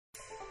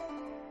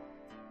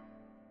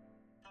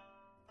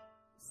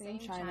Same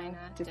China,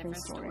 different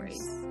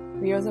stories.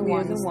 We are the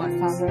ones that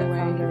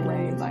found their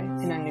way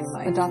in a new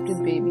life.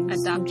 Adopted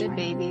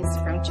babies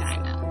from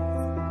China.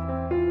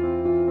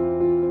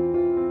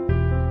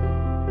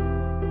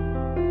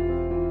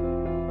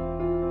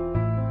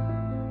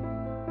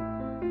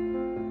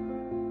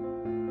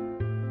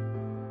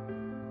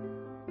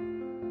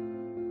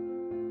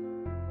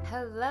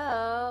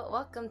 Hello,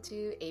 welcome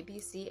to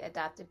ABC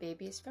Adopted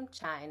Babies from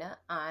China.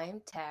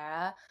 I'm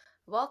Tara.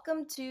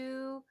 Welcome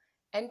to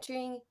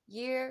entering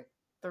year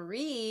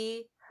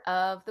 3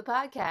 of the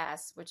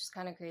podcast, which is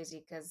kind of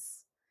crazy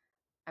because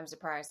I'm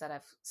surprised that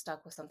I've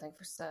stuck with something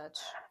for such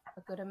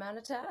a good amount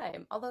of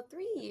time. Although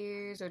 3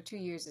 years or 2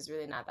 years is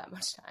really not that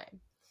much time.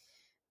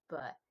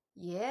 But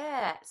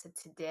yeah, so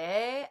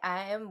today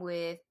I am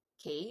with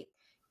Kate.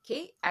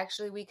 Kate,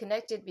 actually, we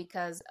connected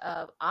because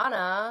of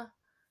Anna,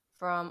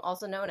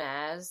 also known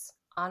as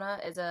Anna,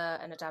 is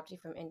an adoptee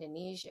from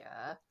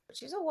Indonesia.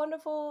 She's a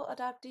wonderful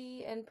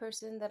adoptee and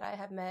person that I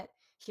have met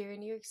here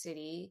in New York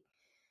City.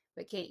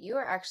 But Kate, you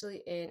are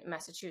actually in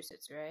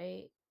Massachusetts,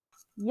 right?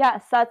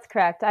 Yes, that's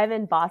correct. I'm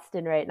in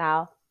Boston right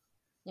now.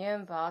 You're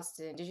in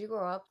Boston. Did you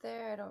grow up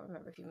there? I don't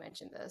remember if you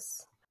mentioned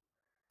this.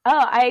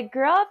 Oh, I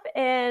grew up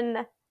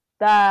in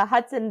the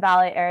Hudson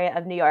Valley area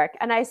of New York.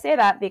 And I say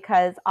that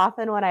because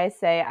often when I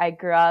say I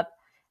grew up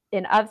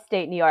in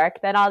upstate New York,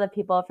 then all the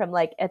people from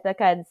like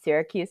Ithaca and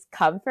Syracuse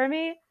come for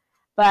me.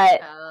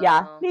 But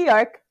yeah, New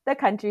York, the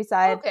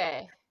countryside.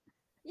 Okay.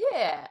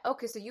 Yeah.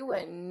 Okay, so you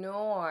went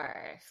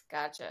north.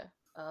 Gotcha.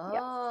 Oh,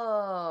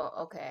 yes.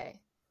 Okay.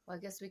 Well, I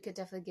guess we could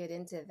definitely get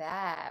into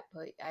that.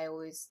 But I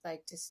always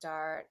like to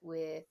start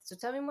with, so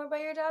tell me more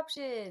about your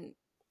adoption.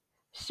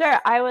 Sure,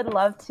 I would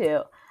love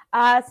to.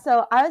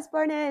 So I was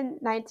born in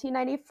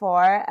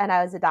 1994 and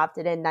I was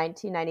adopted in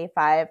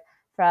 1995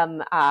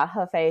 from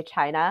Hefei,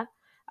 China,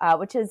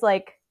 which is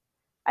like,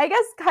 I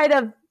guess, kind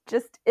of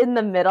just in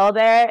the middle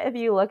there. If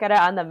you look at it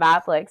on the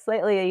map, like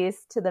slightly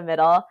east to the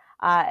middle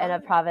in a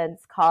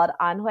province called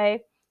Anhui.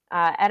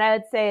 And I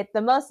would say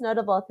the most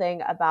notable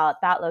thing about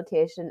that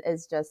location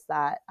is just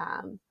that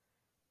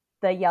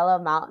the Yellow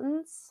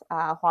Mountains,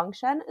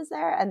 Huangshan is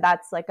there, and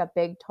that's like a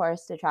big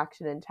tourist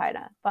attraction in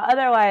China. But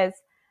otherwise,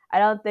 I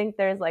don't think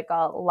there's like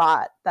a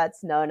lot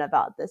that's known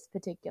about this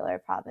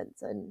particular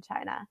province in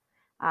China.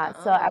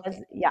 So I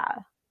was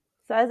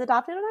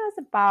adopted when I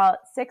was about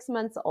 6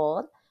 months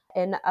old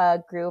in a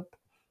group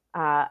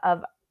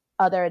of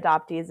other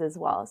adoptees as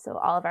well. So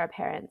all of our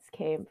parents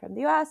came from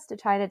the US to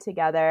China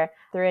together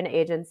through an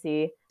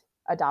agency,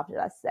 adopted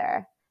us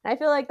there. And I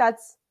feel like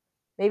that's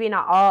maybe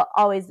not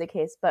always the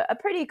case, but a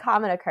pretty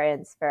common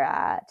occurrence for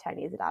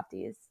Chinese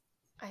adoptees.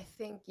 I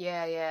think,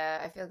 yeah.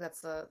 I feel like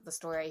that's the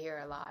story I hear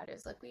a lot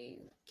is like we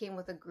came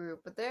with a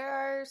group, but there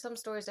are some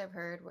stories I've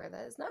heard where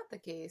that is not the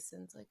case.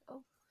 And it's like,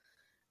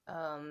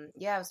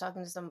 I was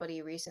talking to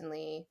somebody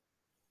recently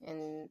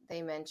and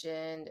they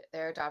mentioned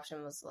their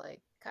adoption was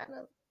like kind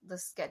of the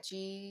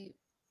sketchy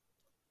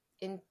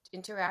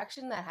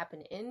interaction that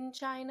happened in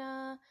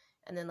China.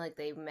 And then like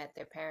they met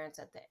their parents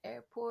at the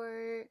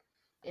airport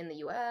in the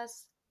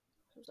US.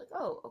 I was like,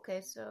 oh,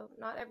 okay, so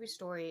not every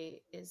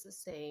story is the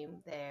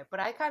same there. But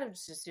I kind of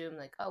just assumed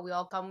like, oh, we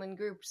all come in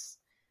groups.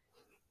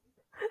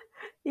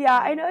 Yeah,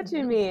 I know what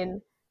you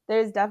mean.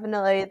 There's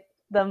definitely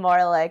the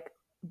more like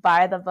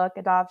by the book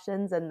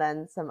adoptions and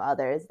then some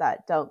others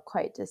that don't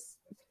quite just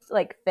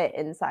like fit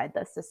inside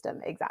the system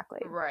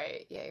exactly.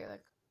 Right. Yeah, you're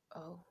like,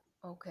 oh,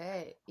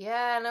 okay.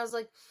 Yeah, and I was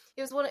like,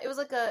 it was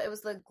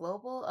the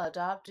global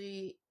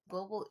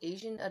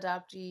Asian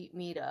adoptee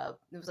meetup.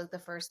 It was like the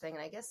first thing,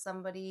 and I guess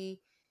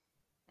somebody,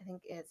 I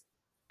think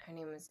her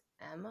name is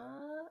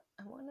Emma,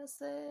 I want to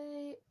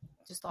say.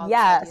 Just all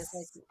yes.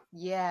 Ideas, like,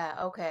 yeah,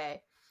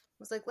 okay. I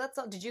was like,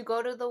 did you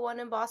go to the one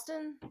in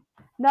Boston?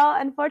 No,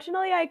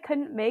 unfortunately I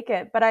couldn't make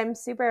it, but I'm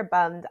super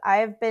bummed.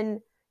 I've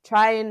been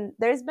trying,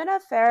 there's been a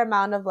fair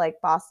amount of like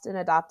Boston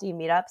adoptee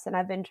meetups and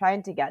I've been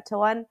trying to get to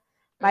one.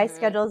 My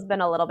schedule's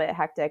been a little bit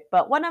hectic,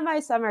 but one of my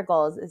summer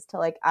goals is to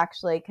like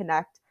actually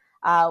connect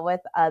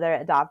with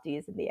other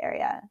adoptees in the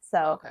area.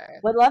 So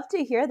would love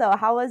to hear though,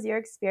 how was your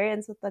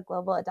experience with the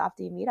Global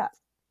Adoptee Meetup?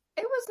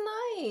 It was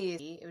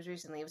nice. It was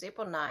recently. It was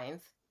April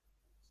 9th.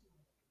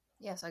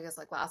 Yes, I guess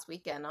like last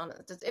weekend.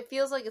 It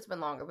feels like it's been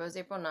longer, but it was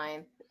April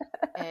 9th.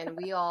 And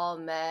we all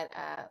met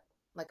at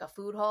like a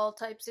food hall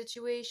type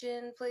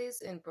situation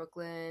place in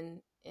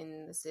Brooklyn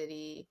in the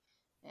city.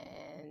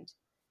 And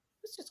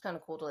it was just kind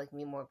of cool to like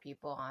meet more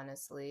people,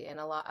 honestly. And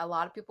a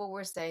lot of people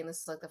were saying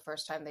this is like the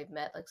first time they've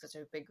met like such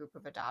a big group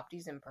of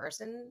adoptees in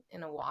person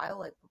in a while,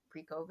 like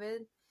pre-COVID.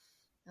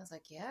 I was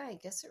like, yeah, I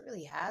guess it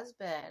really has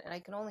been. And I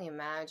can only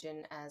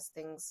imagine as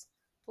things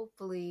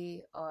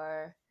hopefully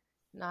are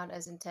not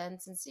as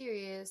intense and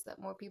serious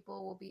that more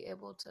people will be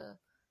able to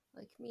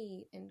like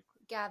meet and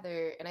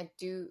gather. And I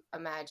do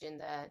imagine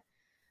that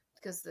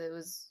because it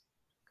was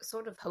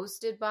sort of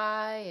hosted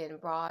by and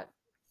brought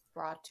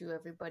to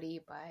everybody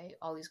by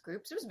all these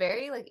groups. It was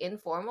very like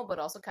informal, but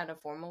also kind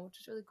of formal, which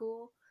is really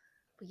cool.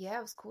 But yeah,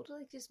 it was cool to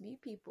like just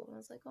meet people. And I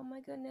was like, oh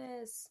my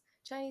goodness.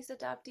 Chinese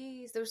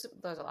adoptees. There's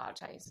a lot of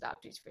Chinese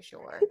adoptees for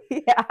sure.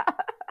 Yeah.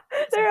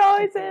 It's There like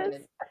always people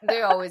is.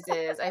 there always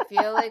is. I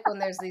feel like when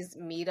there's these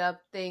meetup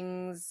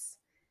things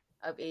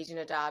of Asian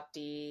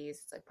adoptees,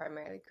 it's like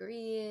primarily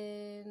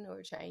Korean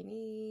or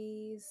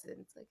Chinese, and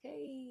it's like,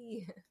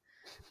 hey,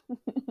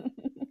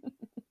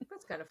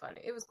 that's kind of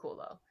funny. It was cool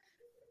though,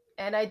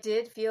 and I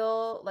did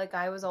feel like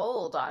I was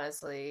old,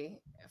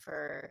 honestly.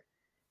 For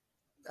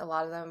a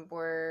lot of them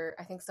were,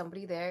 I think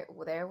somebody there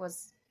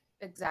was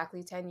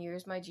exactly 10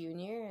 years my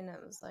junior, and I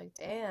was like,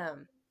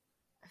 damn,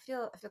 I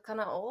feel kind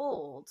of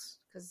old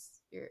because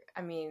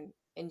I mean,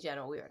 in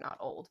general, we are not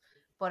old,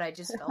 but I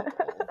just felt old.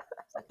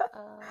 It's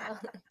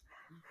like,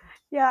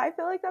 Yeah, I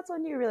feel like that's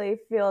when you really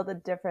feel the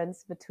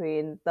difference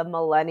between the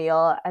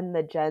millennial and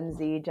the Gen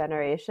Z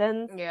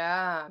generations.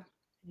 yeah.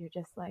 You're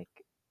just like,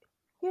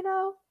 you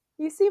know,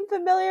 you seem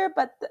familiar,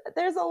 but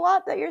there's a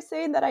lot that you're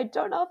saying that I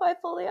don't know if I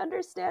fully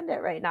understand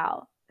it right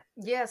now.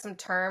 Yeah, some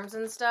terms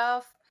and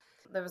stuff.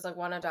 There was like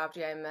one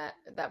adoptee I met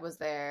that was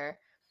there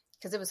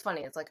because it was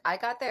funny. It's like I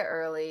got there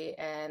early,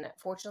 and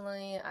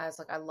fortunately, I was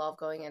like, I love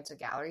going into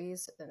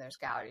galleries, and there's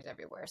galleries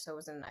everywhere. So it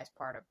was in a nice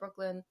part of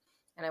Brooklyn,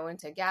 and I went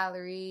to a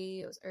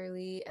gallery. It was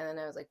early, and then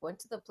I was like, went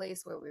to the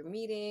place where we were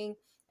meeting,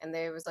 and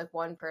there was like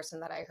one person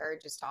that I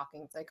heard just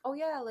talking. It's like, oh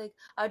yeah, like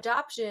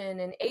adoption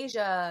in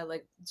Asia,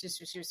 like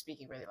just she was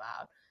speaking really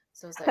loud.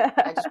 So it's like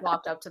I just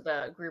walked up to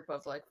the group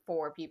of like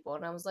 4 people,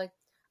 and I was like,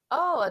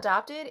 oh,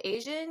 adopted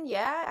Asian?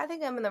 Yeah, I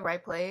think I'm in the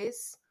right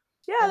place.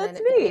 Yeah, And then that's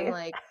it became me.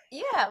 like,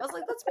 yeah, I was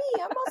like, that's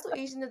me. I'm also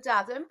Asian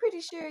adopted. I'm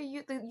pretty sure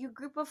you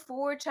group of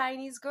 4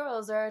 Chinese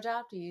girls are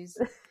adoptees.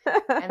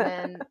 And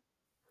then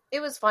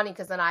it was funny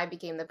because then I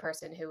became the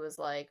person who was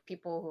like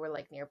people who were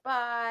like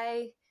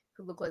nearby,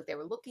 who looked like they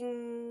were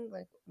looking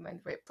like am I in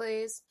the right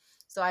place.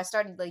 So I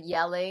started like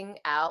yelling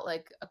out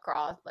like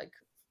across like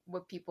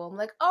with people. I'm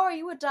like, oh, are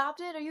you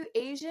adopted? Are you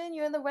Asian?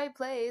 You're in the right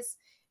place.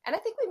 And I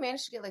think we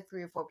managed to get like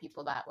 3 or 4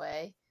 people that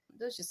way.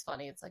 It was just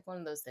funny. It's like one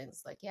of those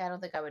things. Like, yeah, I don't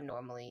think I would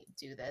normally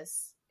do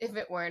this if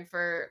it weren't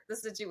for the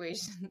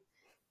situation.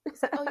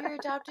 It's like, oh, you're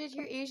adopted.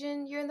 You're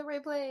Asian. You're in the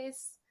right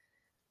place.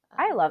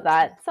 I It love was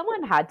that.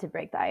 Someone had to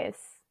break the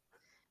ice.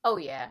 Oh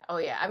yeah, oh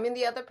yeah. I mean,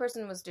 the other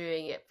person was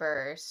doing it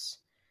first,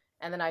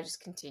 and then I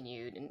just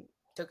continued and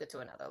took it to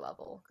another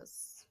level.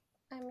 Because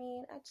I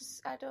mean,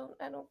 I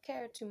don't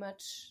care too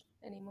much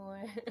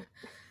anymore.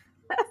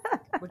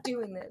 We're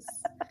doing this.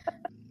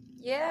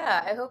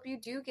 Yeah, I hope you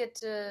do get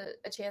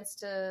a chance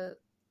to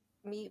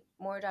meet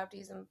more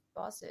adoptees in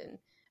Boston.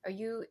 Are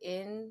you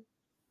in?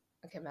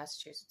 Okay,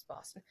 Massachusetts,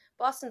 Boston.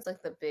 Boston's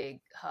like the big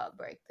hub,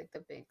 right? Like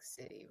the big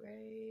city,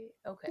 right?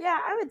 Okay. Yeah,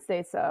 I would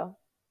say so.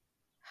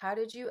 How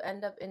did you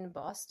end up in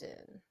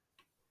Boston?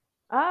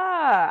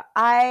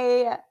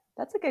 I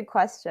that's a good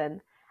question.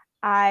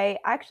 I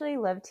actually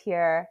lived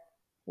here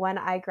when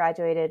I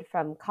graduated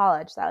from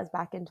college. That was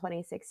back in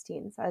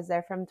 2016. So I was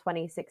there from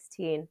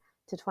 2016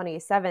 to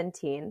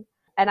 2017.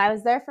 And I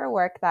was there for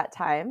work that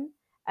time.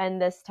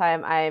 And this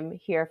time I'm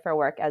here for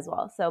work as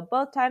well. So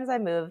both times I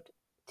moved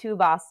to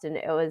Boston,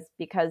 it was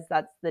because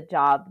that's the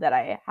job that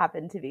I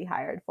happened to be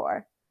hired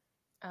for.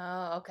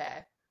 Oh,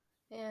 okay.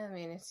 Yeah, I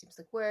mean, it seems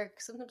like work,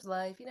 sometimes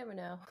life, you never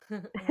know.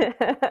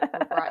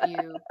 What brought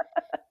you?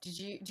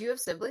 Do you have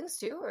siblings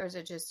too, or is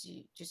it just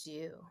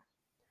you?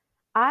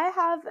 I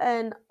have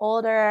an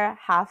older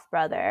half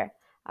brother.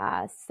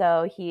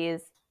 So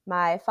he's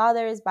my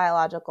father's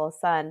biological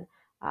son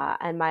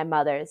and my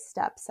mother's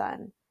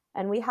stepson.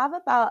 And we have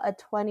about a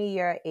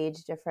 20-year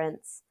age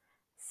difference.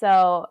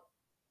 So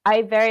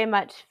I very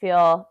much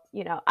feel,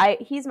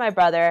 he's my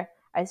brother.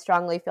 I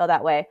strongly feel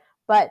that way.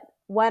 But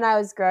when I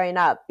was growing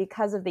up,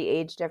 because of the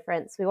age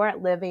difference, we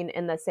weren't living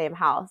in the same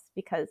house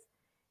because,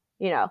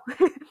 you know,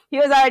 he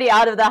was already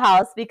out of the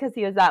house because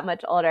he was that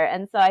much older.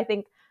 And so I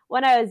think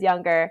when I was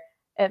younger,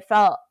 it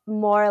felt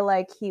more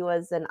like he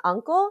was an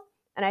uncle.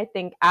 And I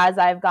think as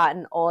I've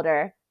gotten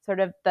older, sort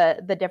of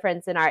the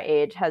difference in our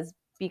age has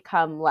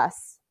become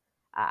less,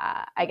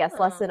 I guess,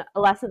 Oh,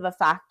 less of a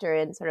factor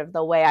in sort of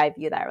the way I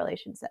view that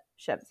relationship.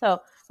 So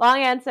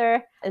long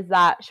answer is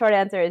that short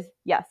answer is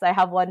yes, I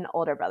have one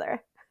older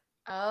brother.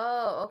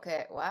 oh,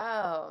 okay.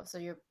 Wow. So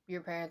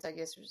your parents, I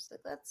guess, were just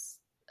like, let's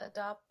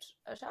adopt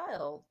a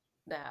child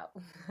now.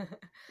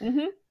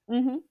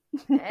 Mm-hmm.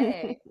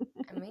 Hey,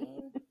 Mm-hmm. I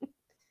mean,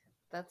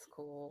 that's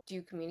cool. Do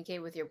you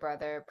communicate with your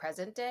brother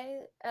present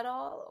day at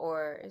all,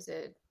 or is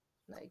it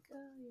like,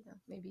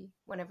 maybe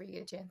whenever you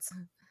get a chance?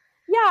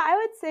 Yeah, I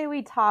would say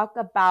we talk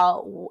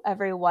about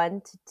every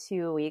 1 to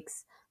 2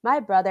 weeks. My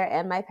brother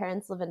and my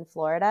parents live in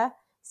Florida,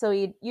 so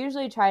we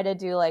usually try to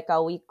do like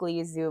a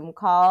weekly Zoom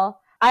call.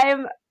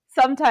 I'm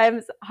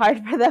sometimes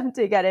hard for them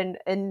to get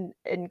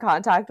in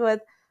contact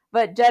with,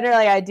 but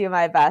generally I do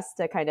my best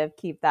to kind of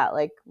keep that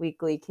like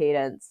weekly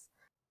cadence.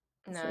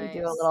 So we do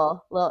a Nice.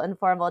 little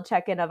informal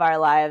check-in of our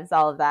lives,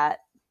 all of that.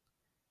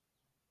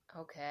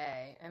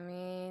 Okay. I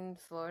mean,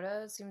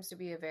 Florida seems to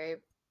be a very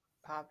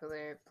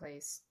popular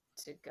place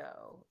to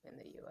go in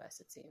the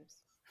US, it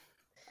seems.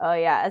 Oh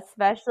yeah,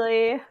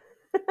 especially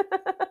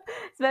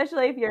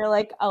especially if you're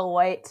like a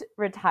white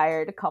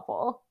retired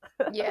couple.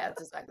 Yeah,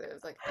 it's exactly.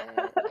 It's like,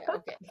 yeah,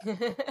 okay.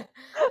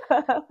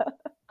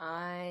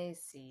 I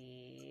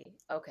see.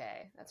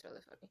 Okay, that's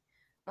really funny.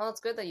 Well, it's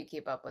good that you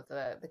keep up with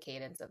the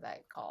cadence of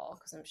that call,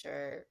 because I'm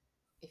sure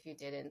if you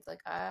didn't, it's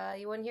like,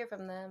 you wouldn't hear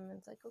from them.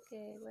 It's like,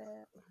 okay,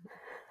 well.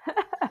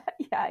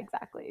 Yeah,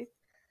 exactly.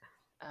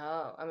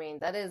 Oh, I mean,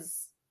 that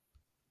is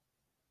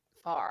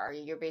far.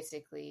 You're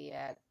basically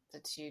at the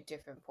two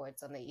different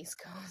points on the East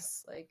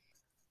Coast, like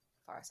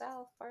far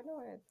south, far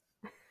north.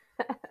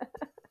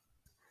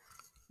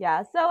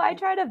 Yeah, so I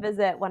try to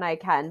visit when I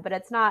can, but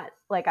it's not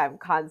like I'm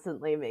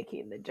constantly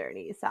making the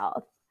journey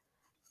south.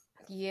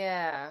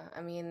 Yeah,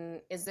 I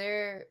mean, is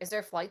there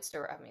flights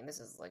direct? I mean, this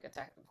is like a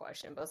technical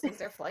question, but is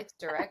there flights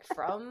direct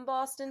from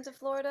Boston to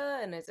Florida,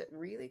 and is it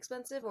really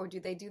expensive, or do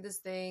they do this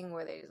thing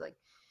where they like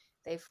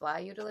they fly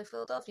you to like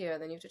Philadelphia,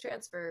 and then you have to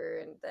transfer,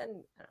 and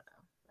then I don't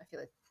know. I feel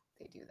like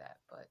they do that,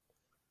 but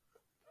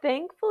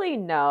Thankfully,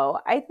 no.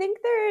 I think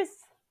there's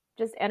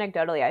just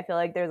anecdotally, I feel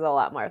like there's a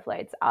lot more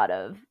flights out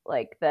of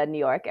like the New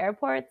York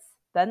airports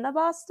than the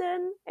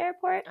Boston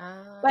airport.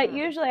 But ah,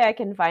 usually I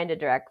can find a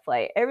direct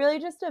flight. It really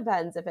just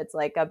depends if it's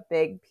like a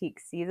big peak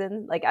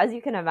season. Like, as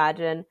you can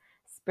imagine,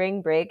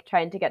 spring break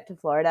trying to get to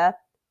Florida,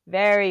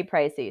 very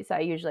pricey. So I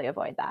usually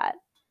avoid that.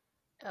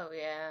 oh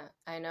yeah,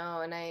 I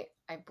know, and I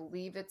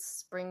believe it's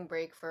spring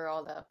break for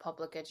all the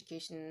public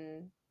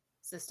education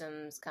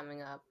systems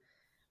coming up.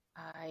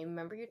 I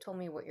remember you told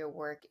me what your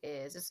work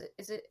is.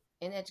 Is it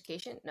in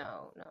education?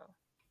 No, no,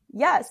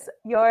 it Yes, isn't.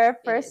 your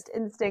It is. first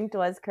instinct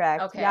was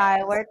correct. Yeah, Okay,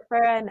 I work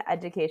for an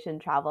education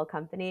travel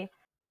company.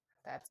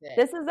 that's it.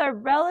 This is a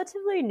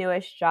relatively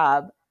newish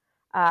job.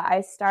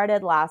 I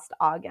started last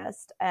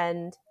August,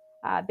 and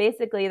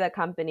basically, the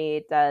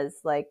company does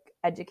like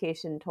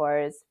education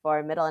tours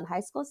for middle and high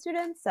school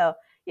students. So,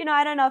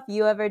 I don't know if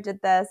you ever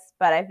did this,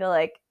 but I feel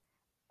like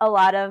a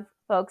lot of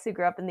folks who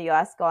grew up in the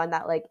US go on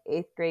that like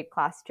eighth grade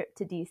class trip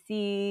to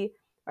DC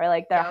or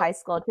like their high Yep.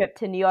 school trip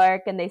to New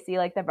York and they see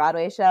like the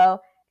Broadway show.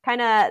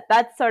 Kind of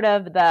that's sort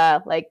of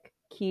the like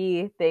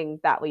key thing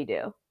that we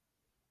do.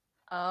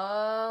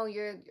 Oh,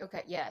 you're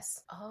okay.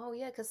 Yes. Oh,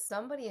 yeah, because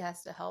somebody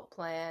has to help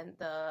plan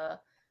the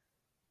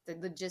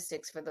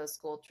logistics for those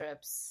school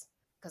trips.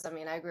 Because I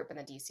mean, I grew up in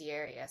the DC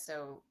area,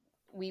 so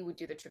we would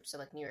do the trips to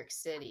like New York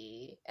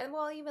City, and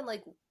well, even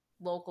like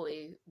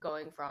locally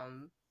going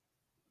from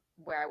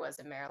where I was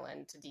in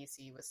Maryland to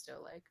DC was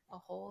still like a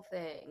whole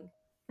thing.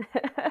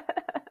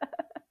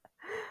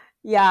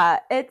 Yeah,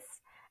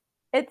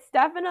 it's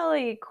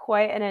definitely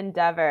quite an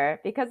endeavor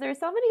because there's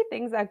so many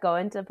things that go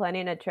into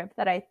planning a trip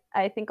that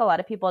I think a lot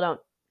of people don't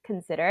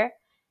consider,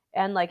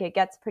 and like it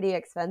gets pretty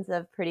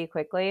expensive pretty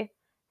quickly.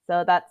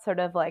 So that's sort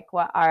of like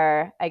what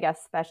our, I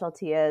guess,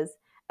 specialty is.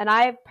 And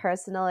I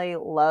personally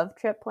love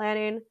trip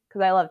planning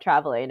because I love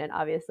traveling, and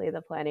obviously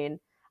the planning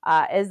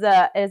is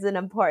an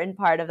important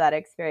part of that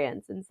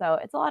experience. And so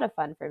it's a lot of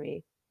fun for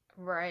me.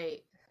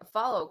 Right. A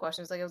follow-up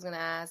question was like I was going to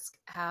ask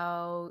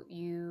how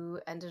you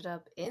ended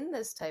up in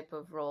this type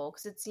of role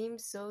because it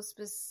seems so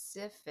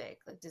specific.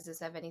 Like, does this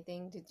have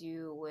anything to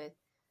do with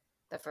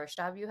the first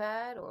job you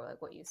had or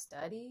like what you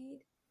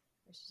studied?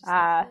 Or it's just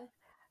like, Uh,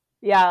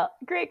 Yeah,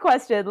 great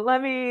question.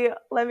 Let me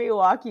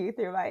walk you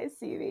through my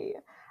CV.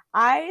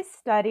 I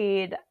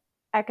studied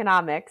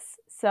economics,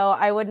 so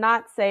I would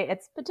not say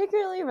it's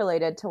particularly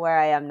related to where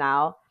I am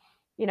now.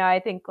 I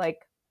think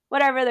like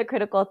whatever the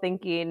critical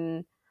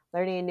thinking,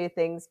 learning new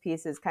things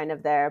piece is kind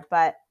of there.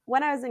 But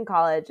when I was in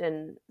college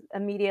and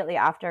immediately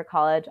after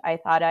college, I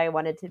thought I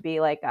wanted to be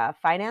like a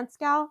finance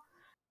gal.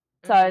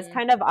 So I was mm-hmm.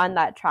 kind of on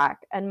that track.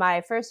 And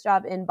my first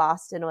job in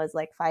Boston was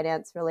like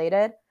finance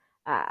related.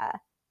 Uh,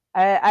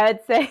 I would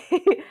say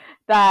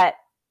that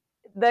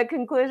the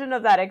conclusion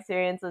of that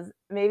experience was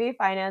maybe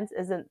finance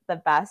isn't the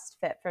best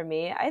fit for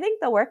me. I think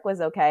the work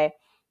was okay,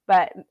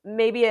 but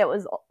maybe it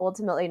was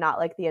ultimately not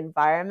like the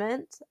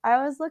environment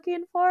I was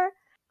looking for.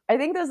 I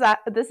think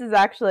this is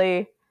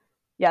actually,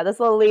 yeah, this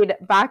will lead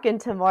back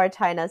into more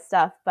China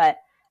stuff, but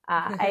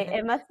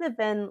it must have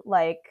been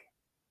like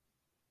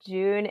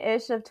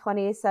June-ish of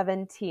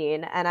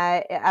 2017, and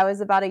I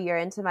was about a year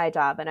into my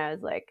job, and I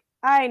was like,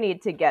 I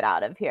need to get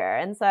out of here,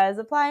 and so I was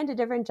applying to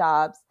different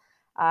jobs,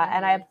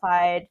 and I Mm-hmm.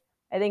 applied,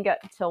 I think,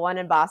 to one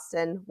in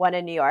Boston, one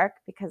in New York,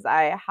 because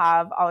I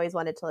have always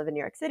wanted to live in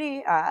New York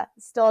City,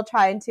 still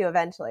trying to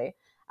eventually,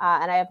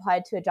 and I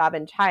applied to a job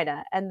in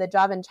China, and the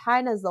job in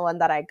China is the one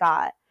that I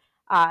got,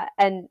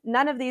 and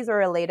none of these were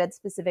related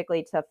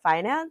specifically to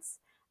finance.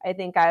 I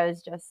think I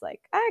was just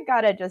like, I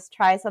gotta just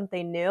try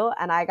something new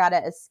and I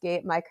gotta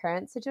escape my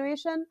current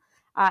situation.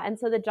 And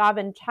so the job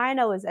in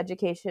China was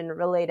education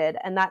related.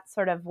 And that's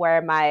sort of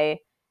where my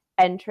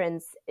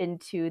entrance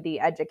into the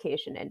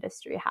education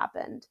industry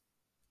happened.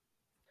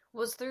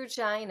 Was through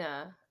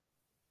China.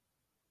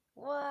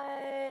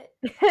 What?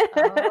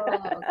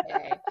 Oh,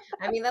 okay.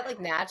 I mean, that like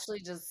naturally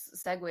just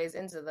segues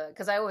into the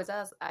because I always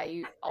ask,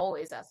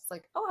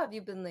 like, oh, have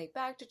you been like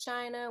back to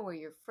China? Where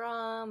you're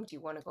from? Do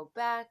you want to go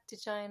back to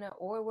China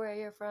or where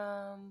you're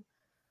from?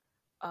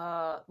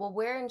 Well,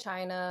 where in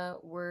China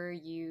were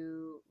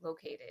you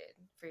located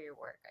for your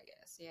work, I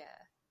guess? Yeah.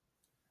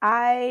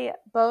 I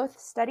both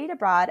studied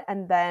abroad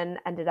and then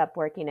ended up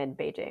working in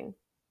Beijing.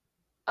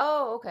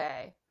 Oh,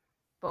 okay.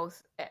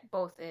 Both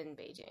in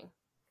Beijing.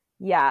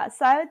 Yeah,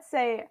 so I would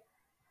say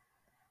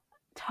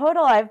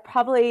total I've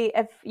probably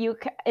if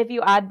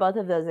you add both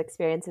of those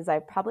experiences,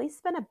 I've probably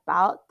spent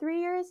about 3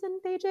 years in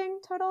Beijing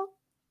total.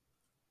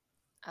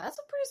 That's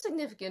a pretty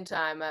significant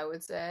time, I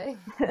would say.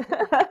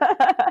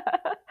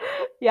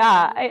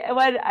 Yeah,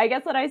 I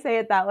guess when I say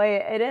it that way,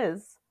 it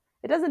is.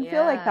 It doesn't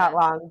feel like that Yeah.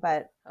 long,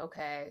 but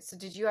Okay. So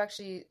did you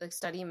actually like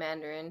study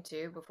Mandarin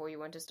too before you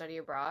went to study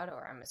abroad?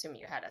 Or I'm assuming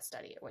you had to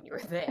study it when you were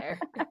there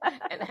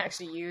and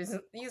actually use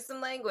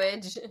some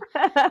language.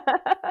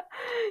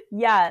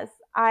 yes,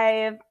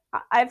 I've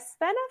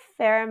spent a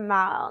fair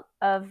amount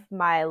of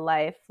my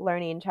life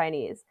learning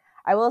Chinese.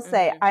 I will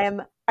say Hmm.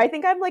 I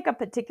think I'm like a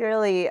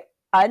particularly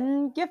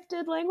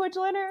ungifted language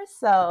learner,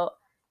 so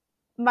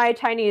my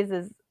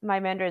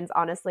Mandarin's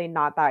honestly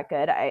not that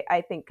good.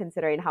 I think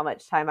considering how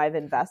much time I've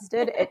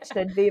invested, it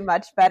should be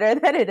much better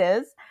than it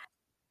is.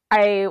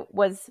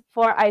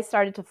 I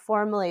started to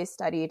formally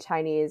study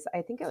Chinese,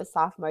 I think it was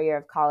sophomore year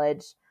of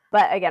college.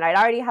 But again, I'd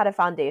already had a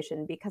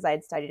foundation because I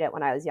had studied it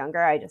when I was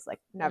younger. I just like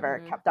never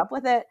Hmm. kept up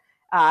with it.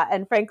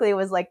 And frankly,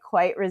 was like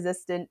quite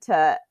resistant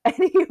to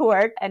any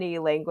work, any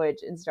language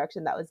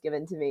instruction that was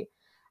given to me.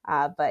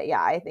 But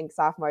yeah, I think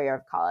sophomore year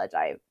of college,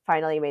 I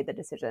finally made the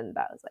decision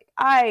that was like,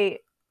 I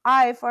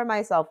for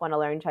myself want to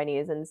learn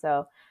Chinese. And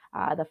so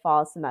the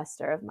fall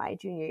semester of my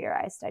junior year,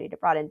 I studied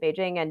abroad in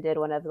Beijing and did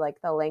one of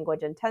like the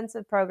language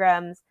intensive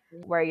programs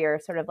where you're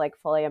sort of like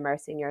fully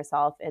immersing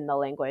yourself in the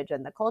language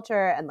and the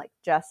culture and like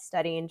just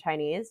studying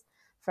Chinese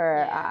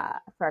Yeah.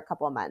 for a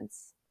couple of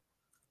months.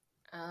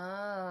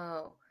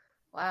 Oh.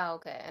 Wow,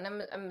 okay. And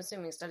I'm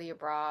assuming study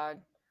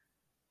abroad,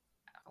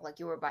 like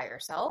you were by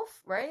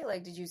yourself, right?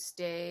 Like did you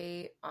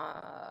stay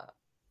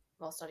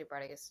well, study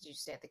abroad, I guess, did you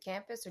stay at the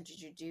campus or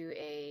did you do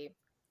a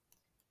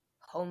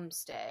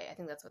homestay? I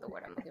think that's what the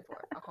word I'm looking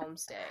for. A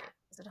homestay.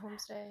 Is it a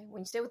homestay?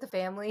 When you stay with the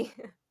family?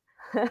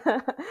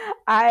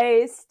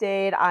 I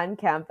stayed on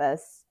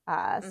campus,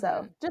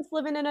 so Hmm. just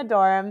living in a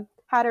dorm.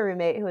 Had a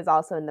roommate who was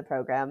also in the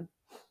program.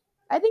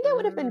 I think it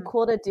would have been Mm,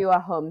 cool to do a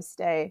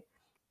homestay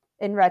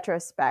in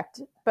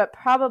retrospect, but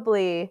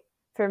probably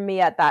for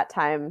me at that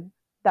time,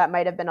 that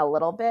might have been a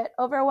little bit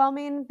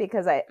overwhelming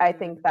because I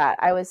think mm, that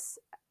I was,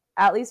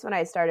 at least when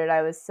I started,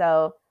 I was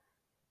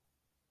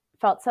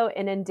felt so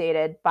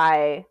inundated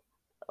by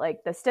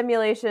like the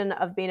stimulation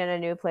of being in a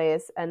new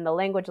place and the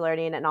language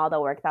learning and all the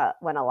work that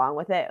went along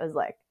with it. It was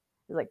like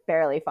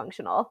barely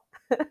functional.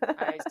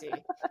 I see.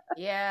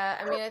 Yeah,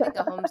 I mean, I think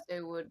a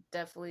homestay would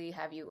definitely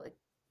have you like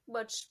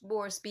much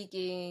more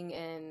speaking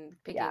and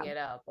picking Yeah. it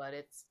up, but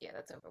it's yeah,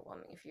 that's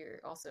overwhelming if you're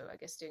also, I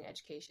guess, doing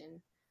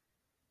education.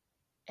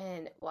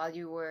 And while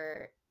you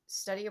were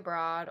study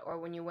abroad or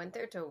when you went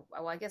there to,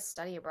 well, I guess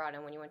study abroad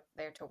and when you went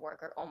there to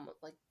work are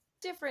almost like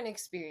different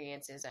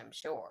experiences, I'm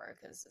sure,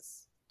 because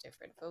it's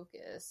different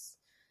focus.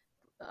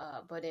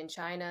 But in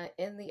China,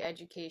 in the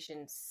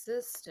education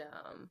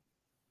system,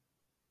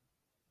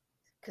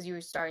 because you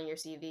were starting your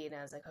CV, and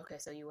I was like, okay,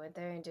 so you went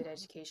there and did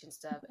education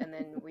stuff, and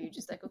then were you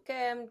just like,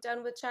 okay, I'm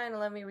done with China,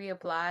 let me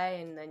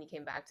reapply, and then you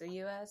came back to the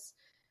U.S.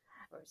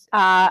 or is it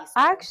visa?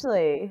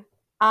 Actually,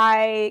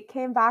 I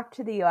came back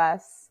to the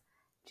US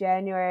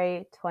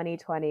January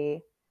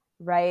 2020,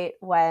 right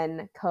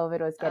when COVID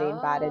was getting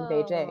bad in Oh,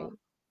 Beijing.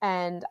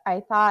 And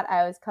I thought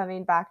I was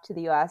coming back to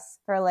the US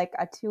for like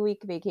a 2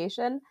 week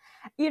vacation.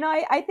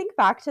 I think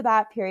back to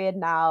that period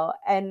now,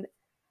 and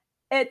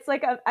it's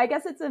like, I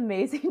guess it's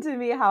amazing to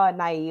me how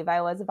naive I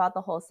was about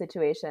the whole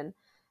situation.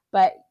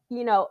 But,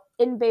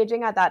 in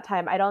Beijing at that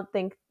time,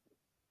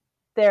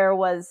 there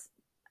was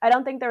I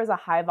don't think there was a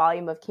high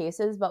volume of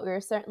cases, but we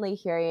were certainly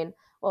hearing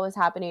what was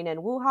happening in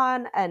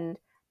Wuhan, and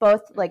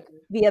both like mm-hmm.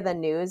 via the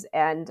news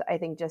and I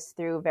think just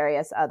through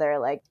various other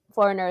like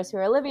foreigners who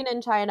are living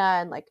in China,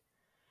 and like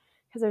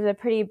because there's a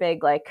pretty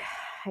big like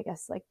I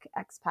guess like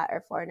expat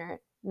or foreigner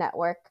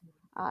network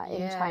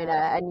in China,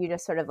 Yeah. and you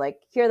just sort of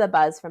like hear the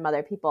buzz from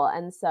other people.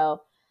 And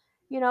so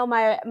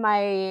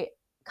my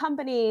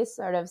company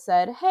sort of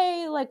said,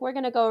 hey, like we're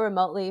going to go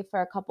remotely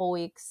for a couple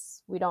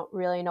weeks. We don't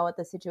really know what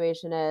the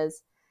situation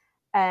is.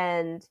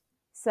 And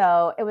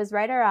so it was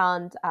right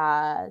around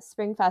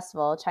Spring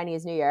Festival,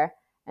 Chinese New Year.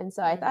 And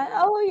so I thought,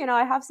 Mm-hmm. oh,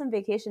 I have some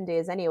vacation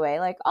days anyway.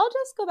 Like, I'll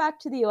just go back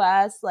to the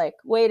US, like,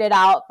 wait it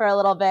out for a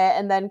little bit,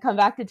 and then come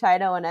back to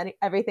China when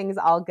everything's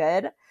all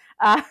good.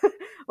 Uh,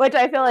 which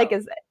I feel like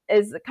Oh,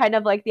 is kind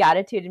of like the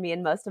attitude me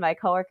and most of my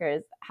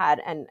coworkers had,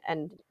 and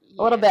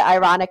a little bit yeah.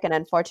 ironic and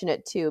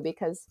unfortunate too,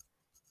 because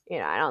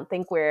I don't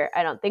think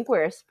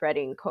we're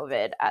spreading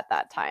COVID at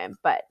that time.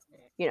 But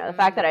the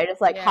fact that I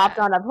just like hopped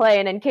Yeah. on a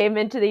plane and came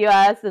into the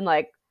US and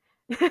like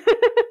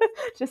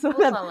just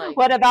Well,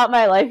 what about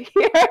my life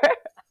here?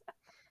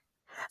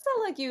 it's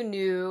not like you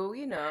knew,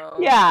 you know.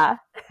 Yeah.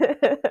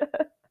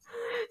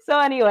 So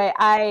anyway,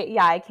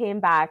 I came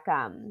back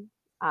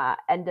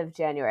end of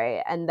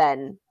January, and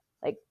then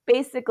like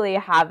basically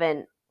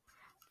haven't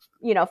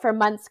for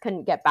months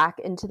couldn't get back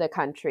into the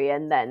country,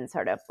 and then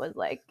sort of was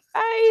like,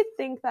 I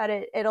think that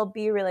it'll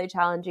be really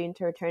challenging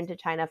to return to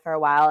China for a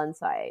while. And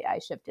so I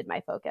shifted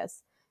my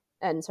focus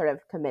and sort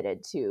of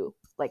committed to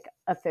like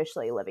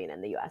officially living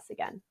in the US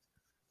again.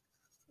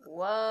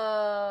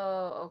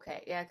 Whoa.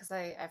 Okay. Yeah, because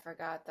I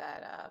forgot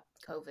that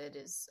COVID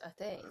is a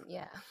thing.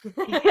 Yeah.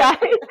 Yeah,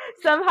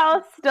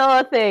 somehow still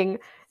a thing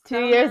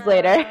 2 years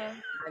later.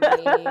 I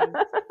mean,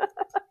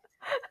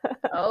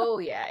 oh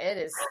yeah, it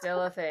is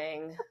still a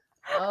thing.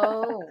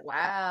 Oh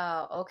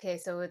wow. Okay,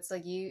 so it's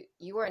like you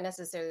weren't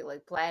necessarily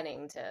like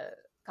planning to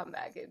come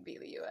back and be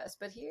the US,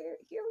 but here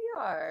we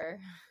are.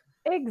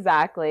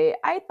 Exactly.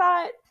 I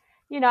thought,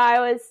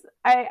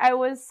 I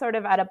was sort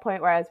of at a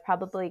point where I was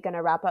probably going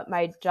to wrap up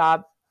my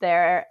job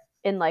there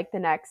in like the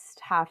next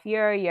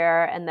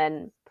year, and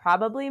then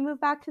probably move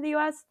back to the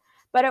US.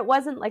 But it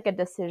wasn't like a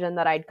decision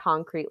that I'd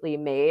concretely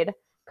made.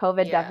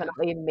 COVID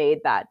definitely made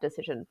that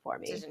decision for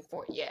me.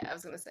 Yeah, I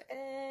was gonna say,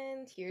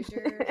 and here's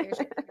your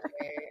picture.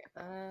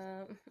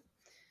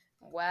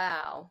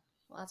 Wow.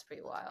 Well, that's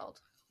pretty wild.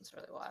 That's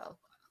really wild.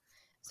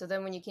 So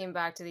then when you came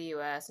back to the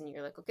US and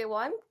you're like, okay, well,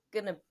 I'm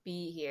gonna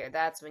be here,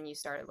 that's when you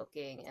started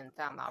looking and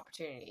found the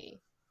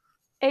opportunity.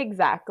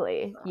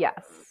 Exactly.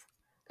 Yes.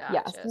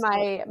 Gotcha.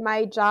 Yes.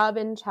 My job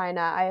in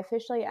China, I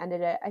officially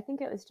ended it, I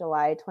think it was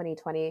July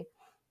 2020.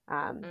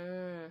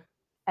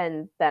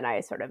 And then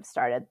I sort of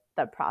started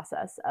the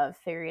process of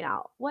figuring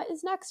out what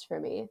is next for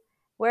me.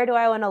 Where do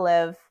I want to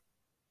live?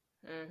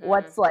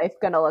 What's life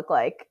going to look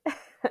like?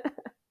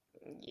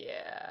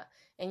 Yeah.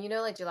 And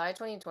like July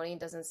 2020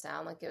 doesn't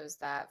sound like it was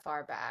that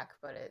far back,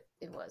 but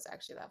it was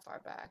actually that far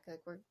back.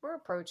 Like we're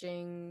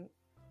approaching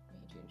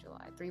May, June,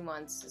 July. 3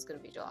 months is going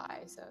to be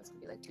July, so it's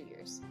going to be like 2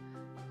 years.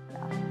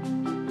 Yeah.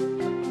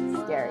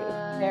 Scary.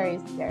 Very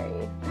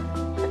scary.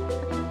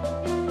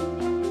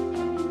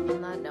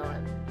 On that note,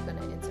 I'm going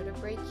to insert a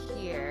break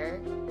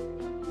here.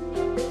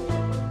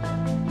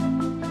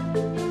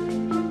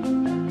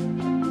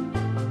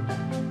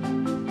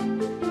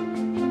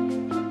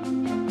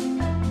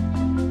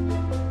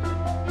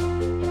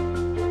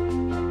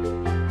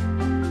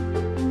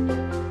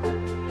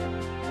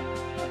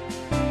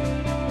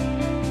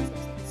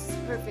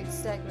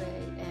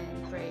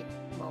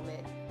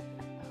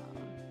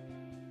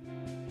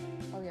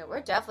 We're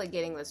definitely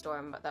getting the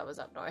storm that was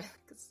up north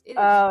because it is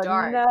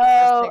dark.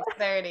 No.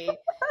 6:30.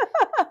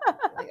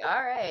 Like,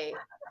 all right.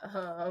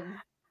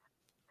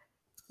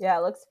 Yeah,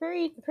 it looks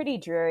pretty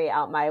dreary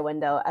out my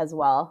window as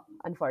well,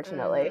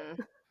 unfortunately.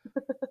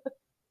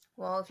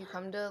 Well, if you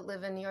come to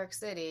live in New York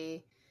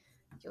City,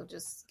 you'll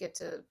just get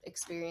to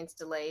experience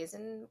delays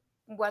in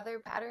weather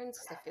patterns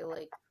because I feel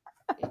like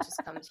it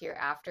just comes here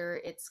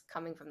after it's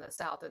coming from the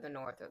south or the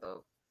north or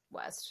the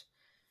west.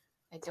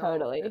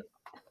 Totally.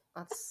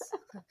 That's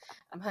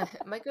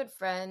my good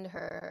friend.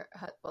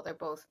 Well, they're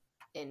both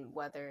in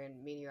weather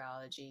and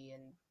meteorology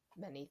and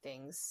many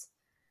things,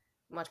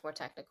 much more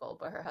technical.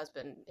 But her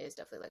husband is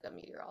definitely like a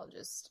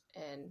meteorologist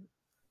and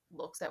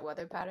looks at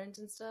weather patterns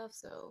and stuff.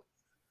 So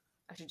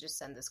I should just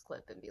send this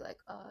clip and be like,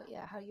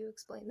 yeah, how do you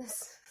explain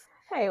this?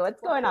 Hey,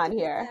 what's going on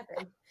here?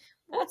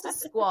 What's a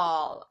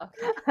squall?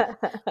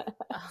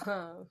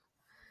 Okay.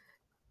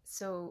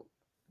 So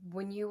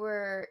when you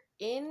were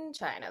in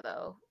China,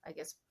 though, I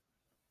guess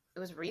it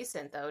was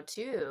recent though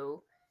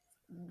too.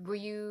 Were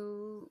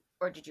you,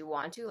 or did you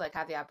want to like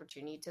have the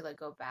opportunity to like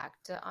go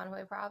back to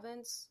Anhui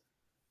province,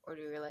 or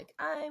do you like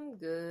I'm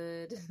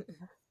good?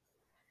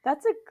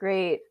 That's a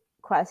great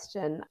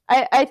question.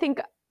 I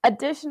think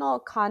additional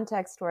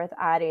context worth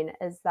adding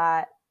is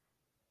that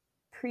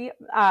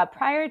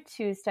prior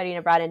to studying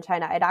abroad in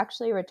China, I'd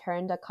actually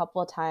returned a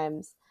couple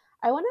times.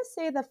 I want to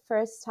say the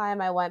first time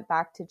I went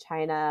back to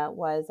China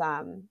was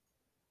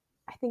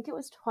I think it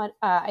was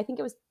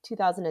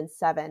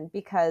 2007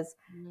 because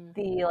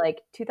the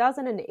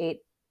 2008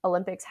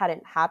 Olympics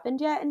hadn't happened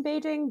yet in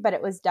Beijing, but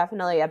it was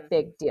definitely a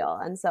big deal.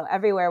 And so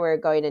everywhere we were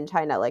going in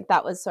China, like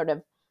that was sort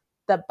of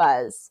the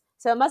buzz.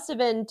 So it must have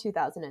been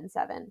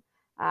 2007.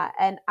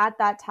 And at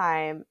that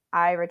time,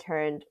 I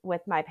returned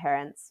with my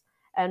parents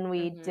and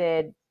we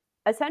did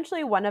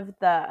essentially one of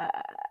the,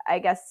 I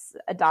guess,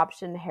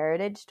 adoption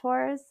heritage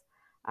tours.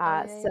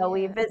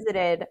 We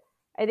visited,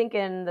 I think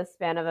in the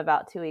span of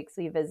about 2 weeks,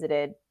 we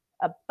visited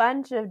a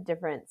bunch of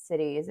different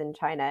cities in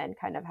China and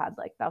kind of had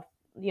like the,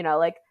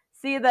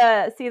 see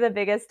the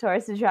biggest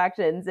tourist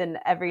attractions in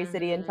every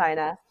city in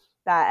China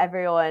that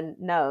everyone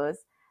knows.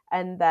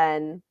 And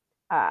then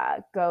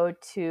go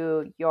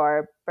to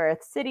your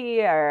birth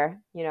city or,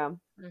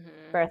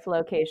 birth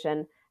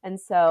location. And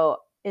so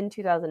in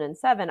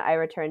 2007, I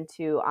returned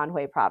to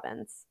Anhui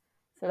province.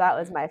 So that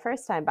was my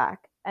first time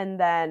back. And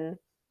then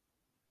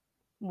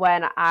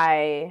when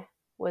I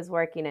was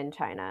working in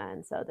China,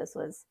 and so this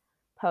was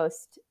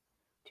post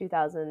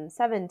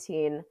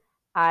 2017,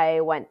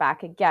 I went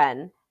back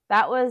again.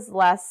 That was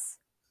less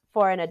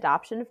for an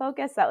adoption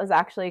focus. That was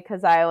actually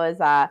because I was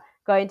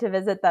going to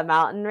visit the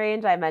mountain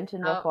range I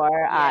mentioned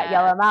before,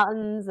 Yellow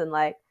Mountains, and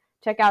like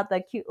check out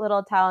the cute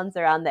little towns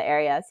around the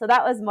area. So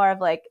that was more of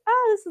like,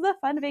 oh, this is a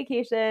fun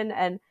vacation,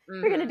 and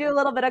we're gonna do a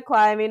little bit of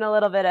climbing, a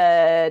little bit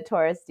of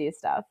touristy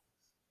stuff.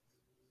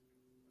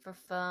 For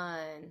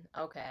fun.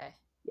 Okay.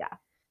 Yeah.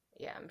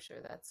 Yeah, I'm sure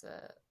that's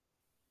a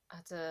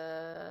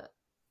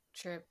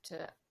trip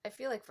to, I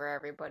feel like for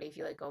everybody, if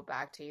you like go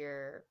back to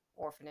your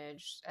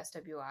orphanage,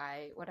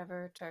 SWI,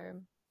 whatever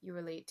term you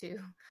relate to,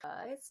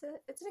 it's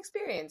an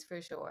experience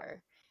for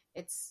sure.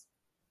 It's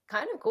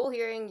kind of cool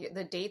hearing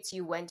the dates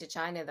you went to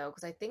China though,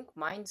 because I think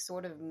mine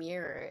sort of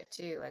mirror it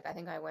too. Like I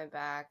think I went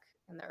back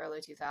in the early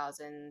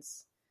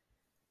 2000s,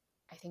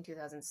 I think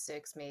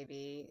 2006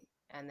 maybe,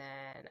 and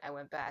then I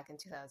went back in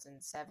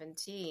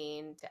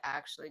 2017 to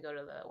actually go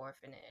to the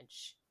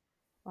orphanage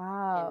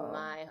Wow. in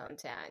my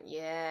hometown.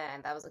 Yeah,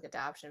 and that was like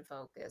adoption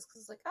focused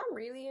because like I'm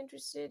really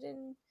interested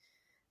in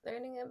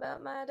learning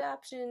about my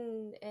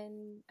adoption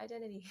and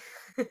identity.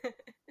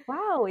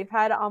 Wow, we've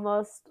had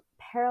almost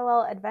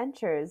parallel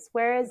adventures.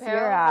 Where is your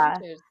Parallel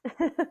adventures.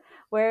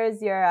 where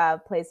is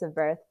your place of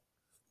birth?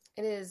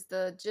 It is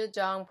the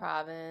Zhejiang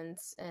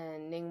province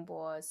and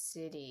Ningbo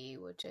city,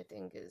 which I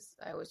think is,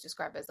 I always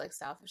describe as like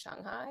south of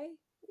Shanghai.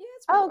 Yeah,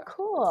 it's pretty far.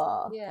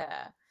 Cool.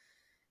 Yeah.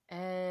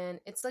 And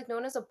it's like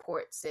known as a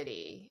port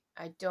city.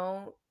 I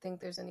don't think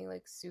there's any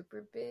like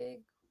super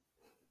big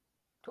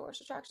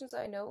tourist attractions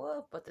I know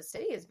of, but the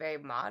city is very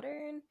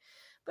modern.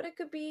 But it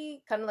could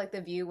be kind of like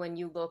the view when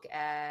you look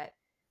at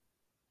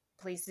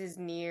places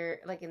near,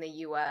 like in the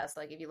US,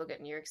 like if you look at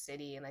New York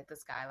City and like the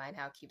skyline,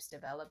 how it keeps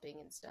developing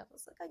and stuff.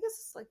 It's like, I guess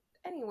it's like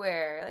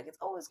anywhere, like it's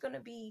always going to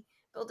be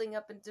building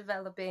up and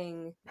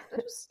developing. But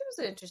it was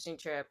an interesting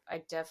trip.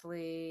 I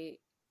definitely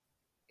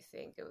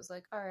think it was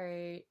like, all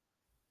right,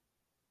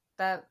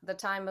 that the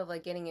time of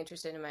like getting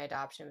interested in my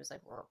adoption was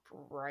like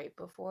right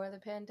before the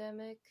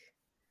pandemic.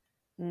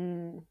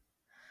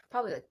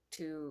 Probably like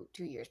 2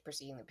 years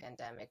preceding the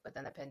pandemic, but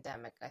then the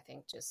pandemic I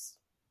think just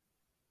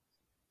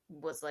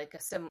was like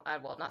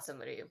well, not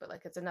similar to you, but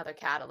like it's another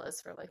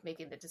catalyst for like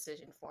making the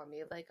decision for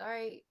me, like, all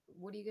right,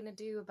 what are you gonna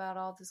do about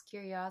all this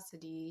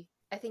curiosity?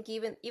 I think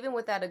even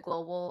without a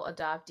global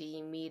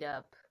adoptee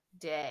meetup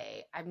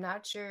day, I'm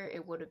not sure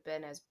it would have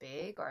been as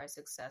big or as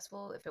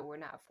successful if it were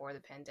not for the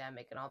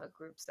pandemic and all the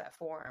groups that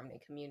formed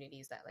and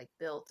communities that like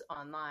built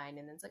online,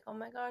 and it's like, oh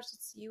my gosh,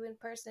 it's you in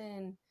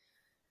person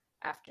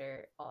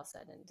after all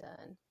said and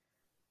done.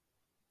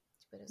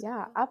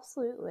 Yeah,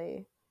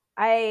 absolutely.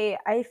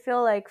 I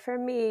feel like for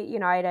me, you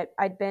know,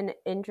 I'd been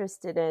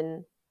interested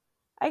in,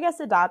 I guess,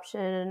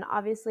 adoption and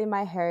obviously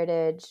my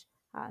heritage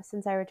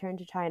since I returned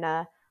to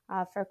China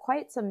for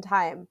quite some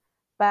time.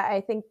 But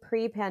I think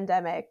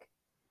pre-pandemic,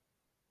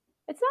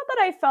 it's not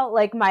that I felt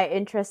like my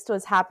interest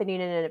was happening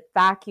in a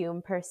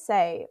vacuum per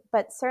se,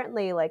 but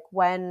certainly like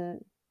when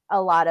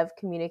a lot of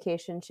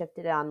communication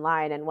shifted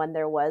online and when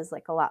there was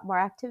like a lot more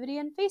activity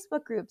in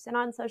Facebook groups and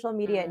on social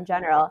media in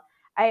general,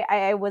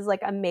 I was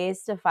like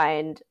amazed to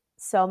find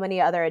so many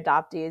other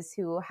adoptees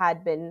who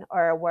had been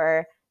or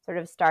were sort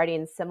of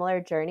starting similar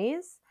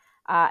journeys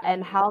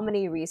and how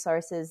many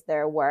resources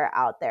there were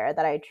out there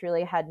that I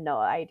truly had no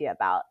idea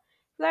about.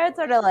 So I would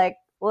sort of like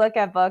look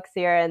at books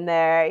here and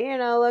there, you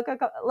know, look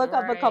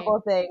up a couple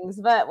of things,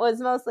 but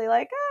was mostly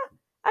like,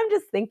 I'm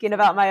just thinking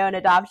about my own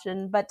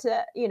adoption. But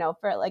to, you know,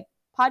 for like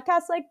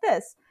podcasts like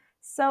this,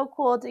 so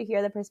cool to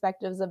hear the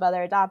perspectives of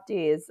other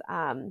adoptees.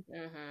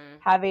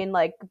 Having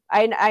like,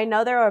 I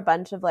know there were a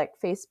bunch of like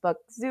Facebook,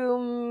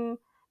 Zoom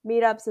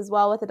meetups as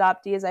well with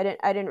adoptees.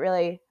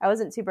 I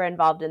wasn't super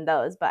involved in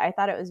those, but I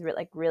thought it was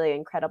really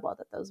incredible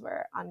that those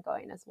were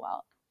ongoing as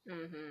well.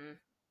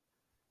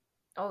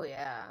 Oh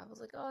yeah, I was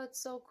like, oh,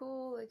 it's so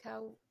cool, like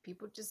how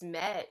people just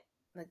met,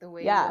 like the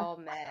way we all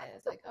met.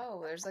 It's like,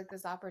 oh, there's like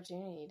this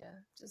opportunity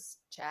to just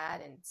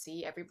chat and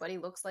see everybody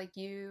looks like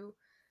you.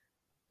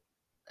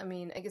 I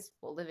mean, I guess,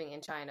 well, living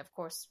in China, of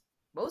course,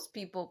 most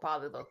people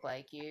probably look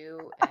like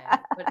you,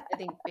 but I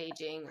think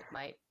Beijing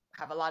might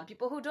have a lot of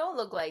people who don't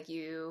look like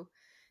you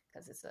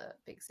because it's a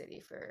big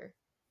city for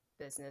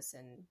business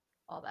and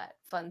all that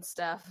fun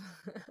stuff.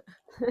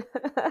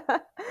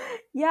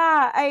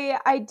 Yeah,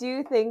 I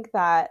do think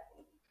that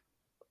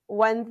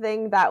one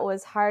thing that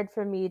was hard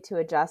for me to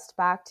adjust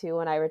back to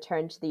when I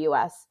returned to the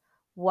US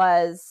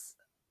was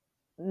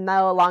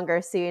no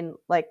longer seeing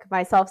like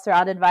myself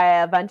surrounded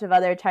by a bunch of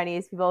other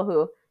Chinese people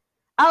who,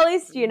 at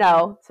least, you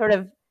know, sort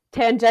of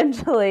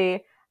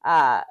tangentially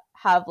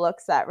have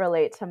looks that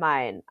relate to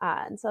mine.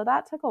 And so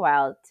that took a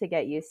while to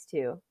get used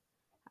to,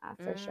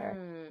 for sure.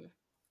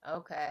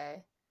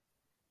 Okay.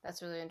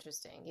 That's really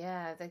interesting.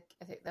 Yeah, I think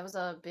that was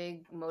a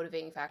big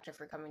motivating factor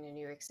for coming to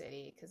New York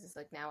City, because it's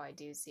like now I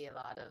do see a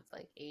lot of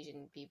like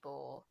Asian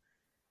people,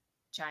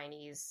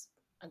 Chinese,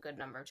 a good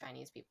number of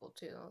Chinese people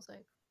too. I was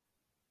like,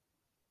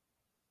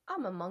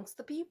 I'm amongst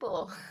the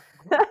people.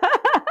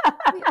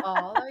 We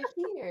all are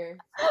here.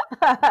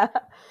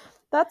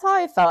 That's how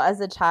I felt as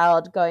a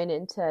child going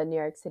into New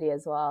York City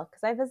as well,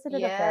 because I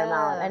visited a fair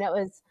amount, and it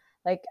was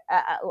like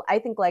I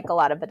think like a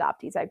lot of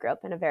adoptees, I grew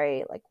up in a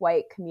very like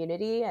white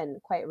community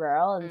and quite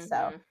rural, and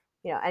so,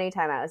 you know,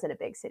 anytime I was in a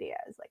big city,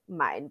 I was like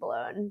mind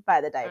blown by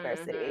the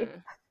diversity.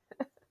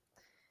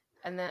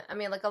 And then, I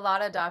mean, like a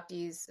lot of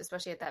adoptees,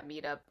 especially at that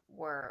meetup,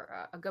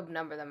 were a good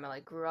number of them are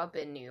like grew up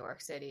in New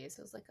York City. So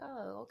it was like,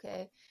 oh,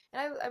 okay.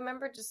 And I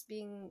remember just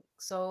being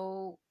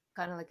so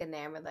kind of like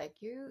enamored, like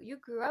you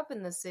grew up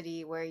in the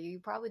city where you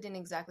probably didn't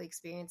exactly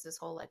experience this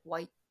whole like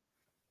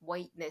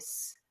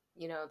whiteness,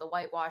 the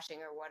whitewashing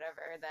or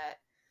whatever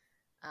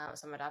that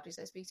some adoptees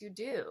I speak to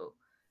do.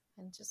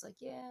 And just like,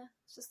 yeah,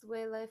 it's just the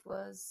way life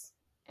was,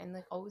 and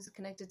like always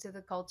connected to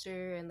the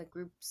culture and the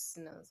groups.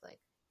 And I was like,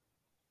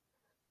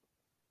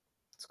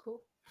 it's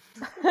cool.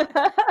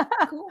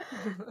 Cool.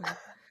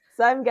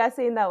 So I'm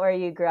guessing that where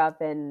you grew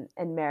up in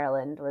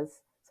Maryland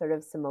was sort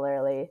of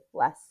similarly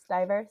less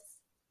diverse.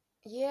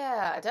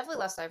 Yeah, definitely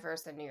less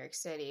diverse than New York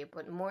City,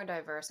 but more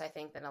diverse, I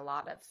think, than a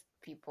lot of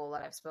people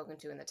that I've spoken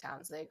to in the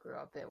towns they grew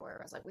up in, where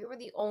I was like, we were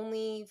the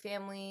only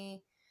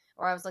family,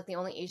 or I was like the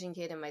only Asian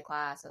kid in my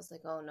class. I was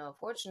like, oh no,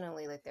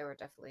 fortunately, like there were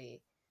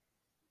definitely,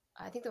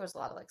 I think there was a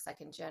lot of like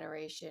second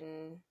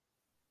generation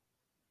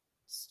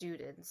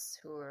students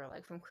who were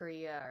like from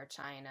Korea or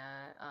China,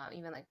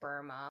 even like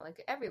Burma,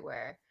 like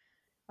everywhere.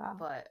 Wow.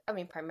 But I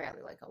mean,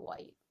 primarily like a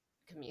white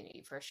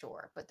community for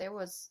sure. But there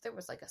was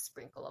like a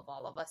sprinkle of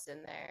all of us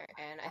in there,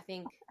 and I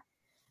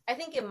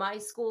think in my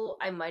school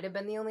I might have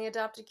been the only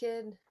adopted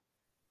kid,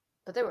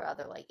 but there were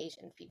other like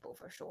Asian people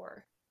for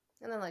sure.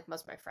 And then like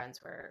most of my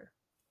friends were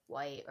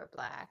white or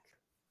black.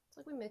 It's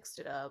like we mixed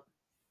it up.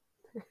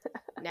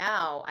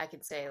 Now I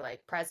could say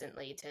like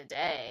presently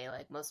today,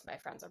 like most of my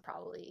friends are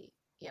probably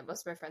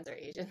most of my friends are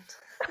Asian.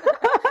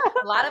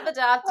 A lot of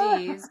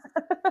adoptees,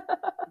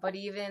 but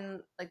even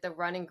like the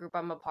running group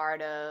I'm a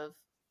part of,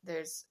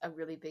 there's a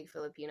really big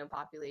Filipino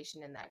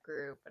population in that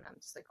group, and I'm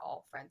just like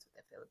all friends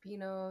with the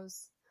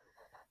Filipinos.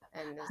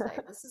 And it's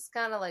like, this is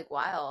kind of like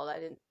wild.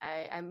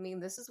 I mean,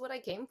 this is what I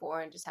came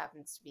for, and just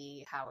happens to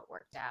be how it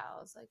worked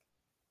out. It's like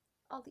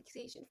all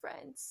these Asian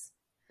friends.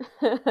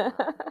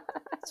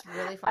 It's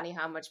really funny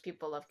how much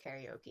people love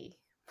karaoke.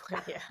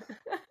 But yeah.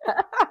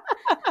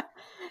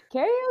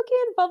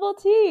 Karaoke and bubble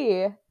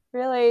tea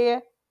really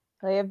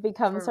have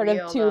become For sort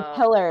real, of two though.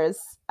 pillars,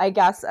 I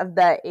guess, of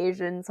the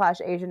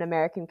Asian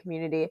American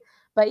community.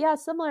 But yeah,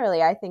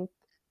 similarly, I think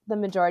the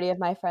majority of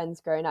my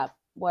friends growing up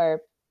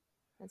were,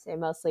 I'd say,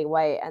 mostly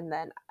white, and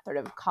then sort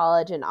of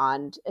college and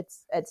on,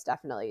 it's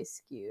definitely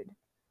skewed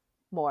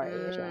more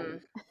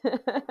Asian.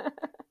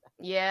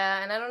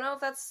 Yeah, and I don't know if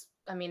that's,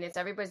 I mean, it's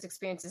everybody's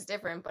experience is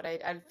different, but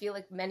I feel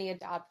like many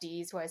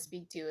adoptees who I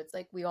speak to, it's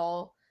like we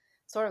all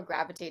sort of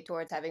gravitate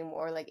towards having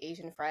more like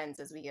Asian friends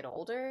as we get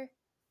older.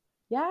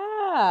 Yeah.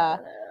 I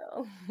don't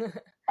know.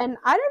 And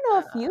I don't know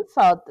if you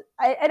felt,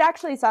 it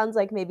actually sounds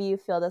like maybe you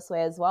feel this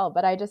way as well,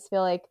 but I just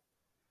feel like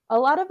a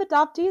lot of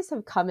adoptees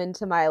have come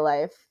into my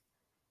life.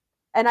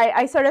 And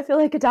I sort of feel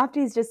like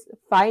adoptees just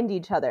find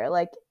each other.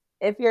 Like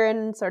if you're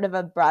in sort of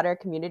a broader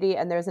community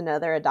and there's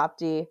another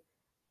adoptee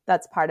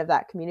that's part of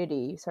that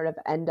community, you sort of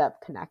end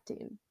up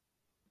connecting.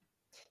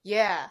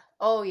 Yeah.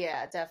 Oh,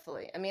 yeah,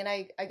 definitely. I mean,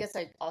 I guess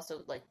I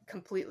also like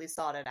completely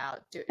sought it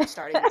out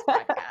starting this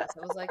podcast.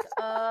 I was like,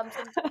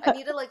 I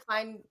need to like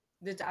find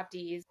the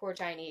adoptees who are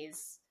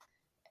Chinese.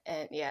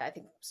 And yeah, I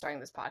think starting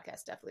this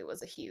podcast definitely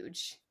was a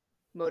huge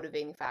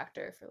motivating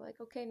factor for like,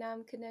 okay, now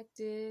I'm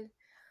connected.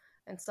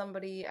 And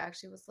somebody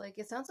actually was like,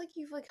 it sounds like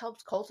you've like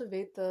helped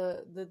cultivate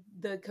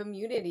the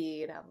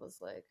community. And I was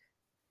like,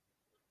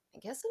 I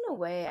guess in a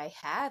way I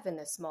have, in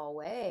a small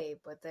way,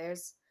 but there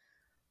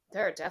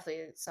are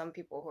definitely some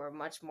people who are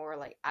much more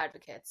like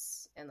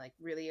advocates and like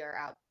really are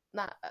out,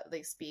 not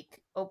they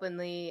speak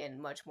openly and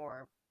much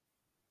more,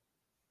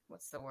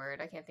 what's the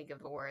word? I can't think of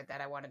the word that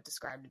I want to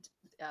describe it.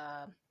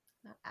 Not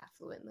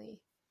affluently.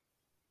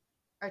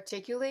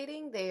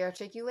 They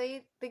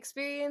articulate the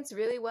experience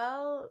really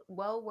well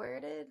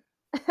worded.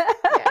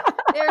 Yeah,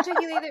 they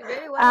articulate it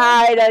very well.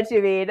 I know what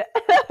you mean.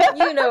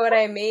 You know what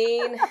I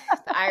mean.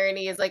 The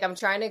irony is like I'm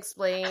trying to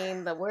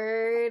explain the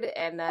word,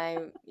 and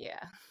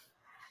yeah.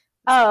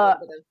 Oh,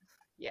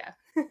 yeah.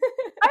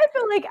 I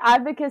feel like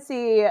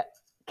advocacy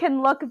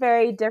can look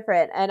very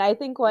different, and I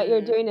think what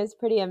you're doing is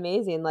pretty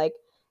amazing. Like,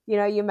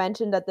 you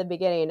mentioned at the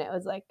beginning, it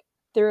was like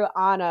through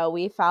Anna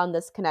we found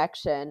this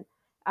connection,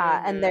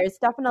 and there's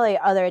definitely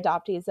other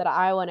adoptees that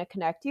I want to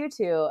connect you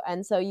to,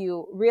 and so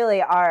you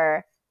really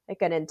are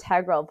like an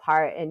integral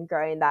part in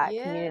growing that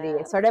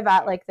community, sort of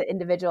at like the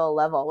individual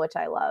level, which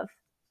I love.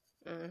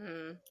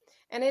 And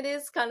it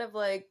is kind of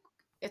like,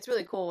 it's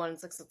really cool when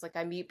it's like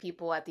I meet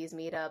people at these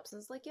meetups,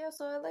 and it's like, yeah,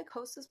 so I like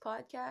host this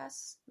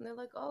podcast, and they're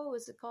like, oh,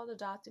 is it called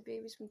Adopted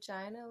Babies from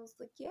China? I was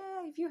like,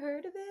 yeah, have you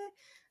heard of it?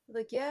 They're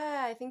like,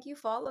 yeah, I think you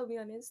follow me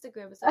on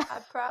Instagram. It's like,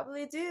 I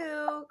probably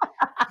do.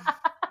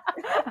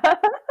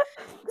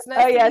 It's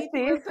nice to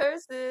meet you in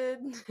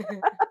person.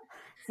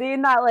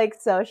 Seeing that like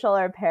social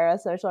or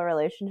parasocial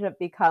relationship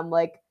become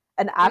like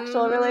an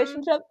actual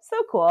relationship, so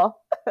cool.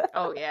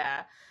 Oh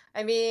yeah,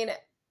 I mean,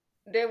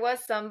 there was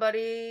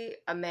somebody,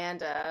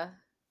 Amanda.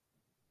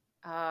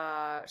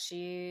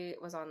 She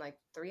was on like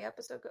 3 or 2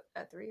 episodes.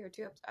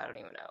 I don't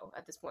even know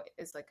at this point.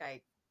 It's like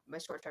my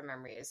short-term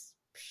memory is,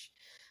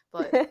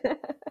 but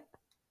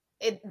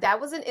that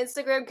was an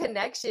Instagram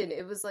connection.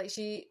 It was like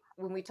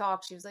when we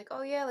talked, she was like,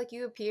 "Oh yeah, like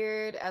you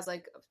appeared as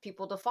like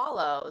people to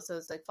follow." So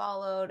it's like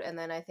followed, and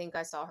then I think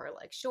I saw her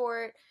like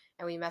short,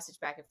 and we messaged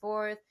back and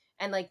forth.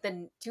 And like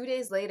then 2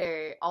 days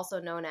later,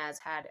 also known as,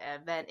 had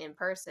an event in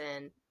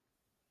person,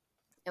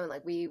 and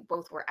like we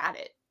both were at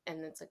it.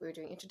 And it's like we were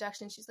doing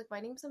introductions. She's like, "My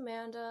name's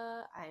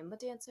Amanda. I'm a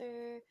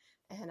dancer,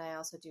 and I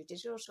also do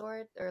digital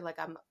short." Or like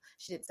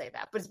she didn't say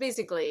that, but it's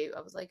basically I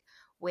was like,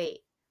 "Wait."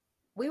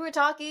 We were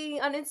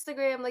talking on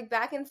Instagram like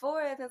back and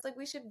forth. And it's like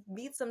we should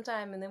meet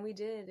sometime, and then we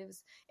did. It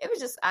was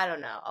just, I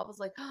don't know. I was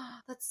like, oh,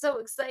 that's so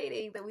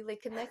exciting that we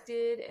like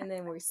connected, and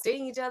then we're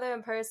seeing each other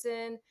in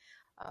person.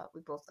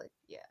 We both like,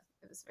 yeah,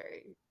 it was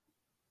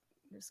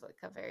like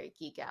a very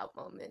geek out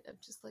moment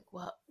of just like,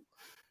 well,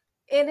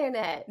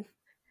 internet.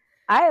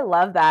 I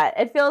love that.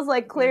 It feels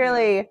like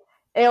clearly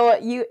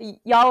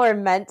y'all were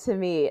meant to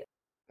meet.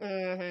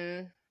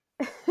 Mm-hmm.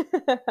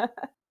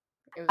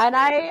 And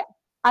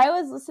I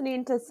was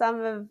listening to some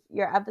of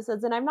your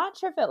episodes, and I'm not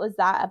sure if it was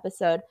that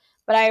episode,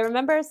 but I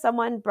remember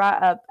someone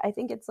brought up, I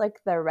think it's like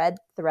the red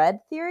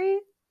thread theory.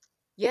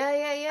 Yeah.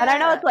 And I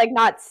know it's like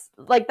not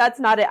like that's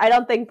not it. I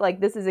don't think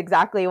like this is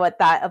exactly what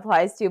that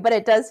applies to, but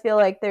it does feel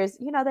like there's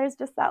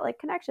just that like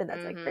connection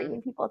that's like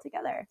bringing people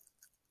together.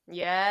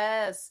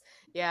 Yes.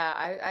 Yeah,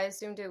 I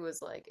assumed it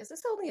was like, is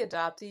this only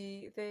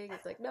adoptee thing?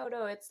 It's like, no,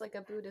 it's like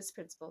a Buddhist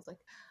principle. It's like,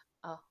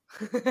 oh.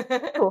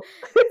 Cool.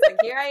 It's like,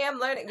 here I am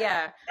learning.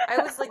 Yeah, I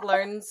was like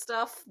learning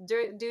stuff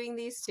doing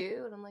these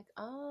too. And I'm like,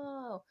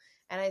 oh.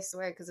 And I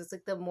swear, because it's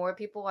like the more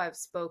people I've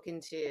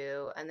spoken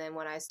to, and then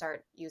when I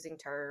start using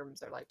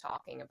terms or like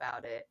talking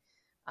about it,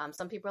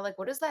 some people are like,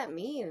 what does that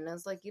mean? And I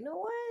was like, you know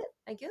what?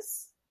 I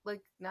guess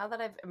like now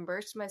that I've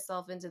immersed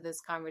myself into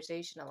this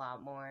conversation a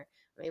lot more,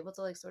 I'm able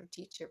to like sort of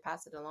teach or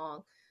pass it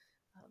along.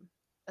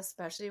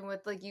 Especially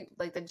with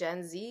like the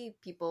Gen Z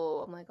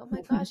people. I'm like, oh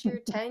my gosh, you're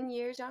 10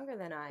 years younger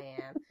than I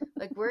am.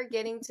 Like we're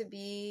getting to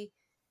be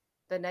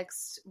the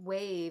next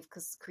wave,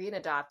 because Korean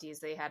adoptees,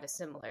 they had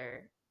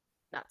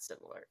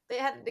they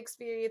had an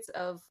experience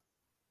of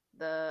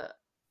a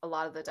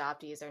lot of the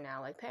adoptees are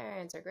now like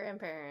parents or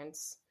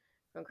grandparents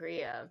from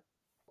Korea.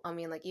 I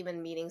mean, like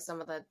even meeting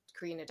some of the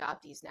Korean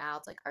adoptees now,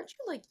 it's like, aren't you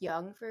like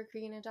young for a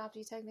Korean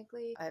adoptee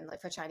technically? And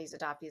like for Chinese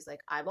adoptees,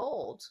 like I'm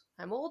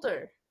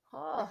older.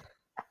 Oh,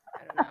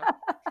 I don't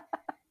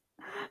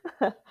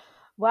know.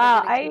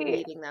 Wow,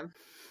 meeting them.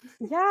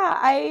 Yeah,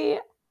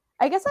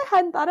 I guess I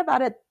hadn't thought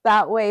about it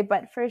that way,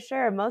 but for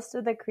sure, most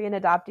of the Korean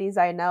adoptees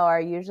I know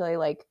are usually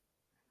like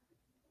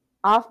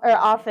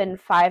often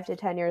 5 to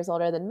 10 years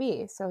older than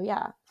me. So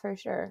yeah, for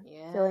sure,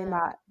 feeling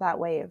that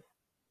wave.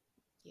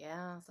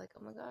 Yeah, it's like,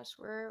 oh my gosh,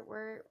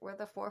 we're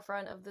the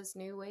forefront of this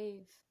new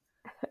wave.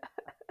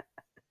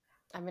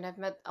 I mean, I've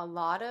met a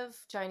lot of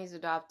Chinese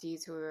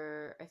adoptees who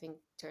are, I think,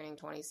 turning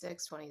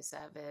 26,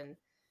 27.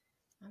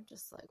 I'm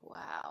just like,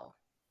 wow,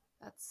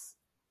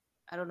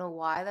 I don't know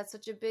why that's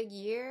such a big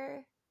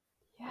year.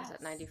 Yes. Was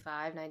it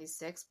 95,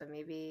 96? But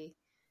maybe,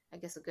 I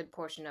guess a good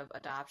portion of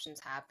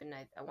adoptions happened,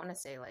 I want to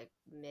say like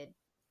mid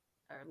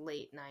or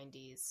late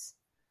 90s.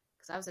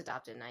 Because I was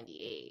adopted in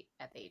 98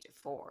 at the age of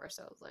 4.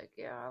 So I was like,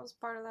 yeah, I was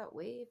part of that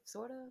wave,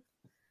 sort of.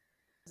 I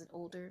was an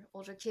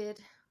older kid,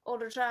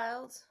 older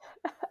child.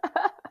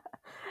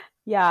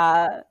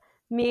 Yeah,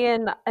 me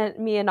and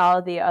all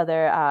of the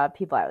other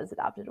people I was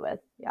adopted with.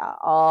 Yeah,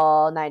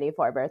 all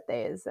 94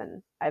 birthdays,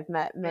 and I've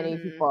met many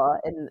people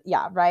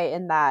right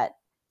in that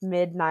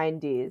mid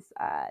 90s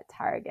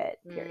target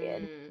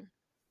period.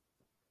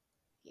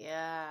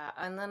 Yeah,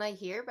 and then I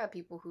hear about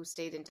people who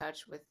stayed in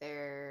touch with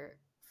their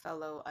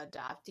fellow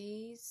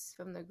adoptees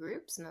from the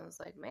groups, and I was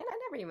like, man, I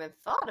never even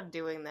thought of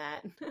doing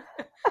that.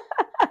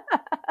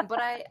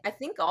 But I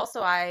think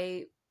also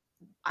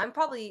I'm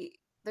probably,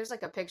 there's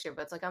like a picture,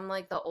 but it's like I'm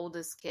like the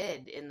oldest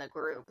kid in the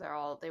group.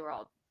 They were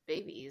all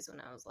babies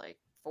when I was like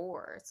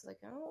 4. It's like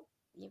I don't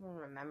even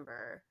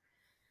remember.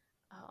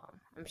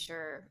 I'm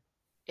sure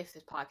if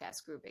this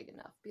podcast grew big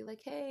enough, be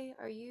like, hey,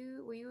 were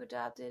you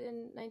adopted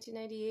in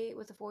 1998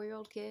 with a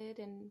 4-year-old kid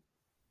in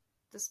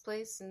this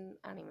place? And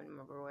I don't even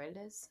remember where it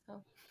is.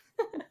 Oh.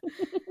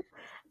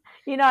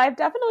 I've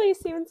definitely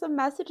seen some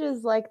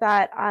messages like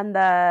that on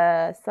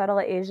the Subtle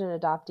Asian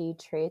Adoptee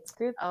Traits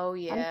group on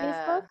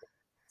Facebook.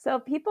 So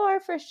people are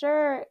for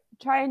sure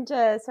trying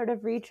to sort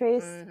of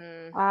retrace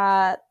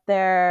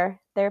their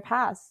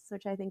pasts,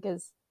 which I think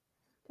is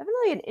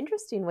definitely an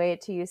interesting way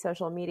to use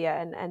social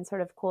media, and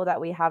sort of cool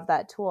that we have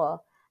that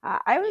tool.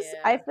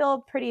 I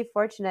feel pretty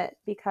fortunate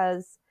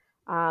because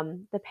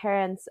the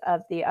parents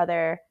of the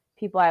other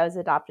people I was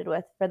adopted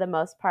with, for the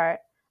most part,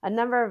 a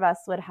number of us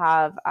would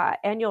have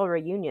annual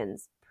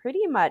reunions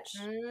pretty much,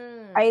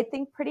 I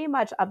think pretty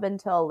much up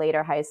until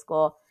later high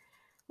school,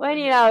 when,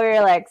 we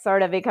were like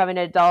sort of becoming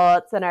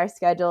adults and our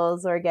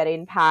schedules were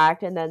getting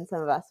packed, and then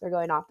some of us were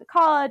going off to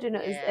college, and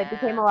it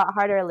became a lot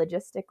harder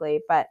logistically,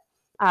 but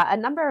a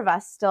number of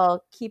us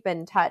still keep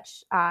in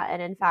touch.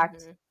 And in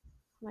fact, oh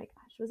my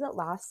gosh, was it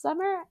last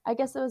summer? I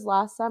guess it was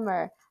last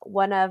summer.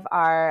 One of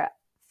our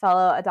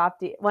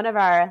adoptees,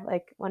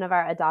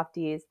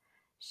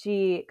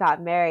 she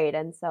got married,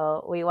 and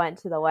so we went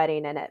to the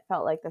wedding, and it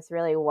felt like this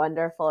really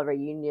wonderful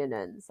reunion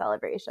and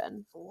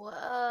celebration.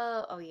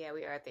 Whoa. Oh yeah,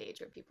 we are at the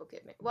age where people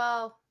get married.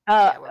 Well,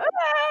 Oh, yeah,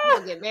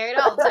 people get married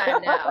all the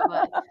time now,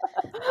 but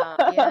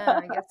yeah,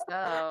 I guess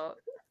so.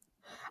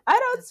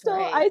 That's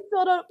right. I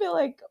still don't feel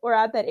like we're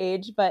at that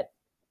age, but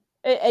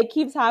it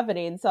keeps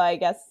happening, so I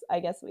guess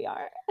we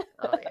are.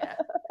 Oh yeah.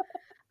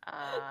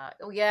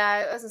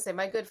 Yeah, I was gonna say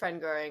my good friend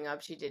growing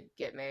up, she did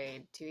get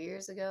married 2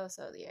 years ago.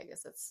 So yeah, I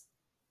guess it's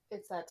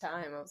that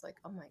time. I was like,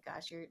 oh my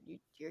gosh,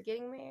 you're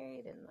getting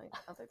married, and like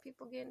other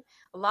people getting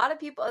a lot of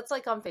people. It's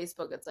like on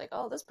Facebook, it's like,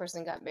 oh, this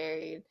person got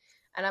married,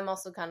 and I'm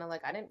also kind of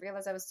like, I didn't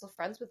realize I was still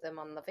friends with them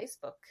on the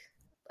Facebook,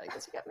 but I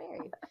guess you got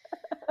married.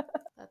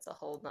 That's a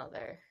whole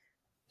nother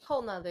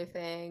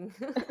thing.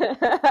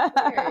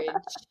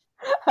 Marriage.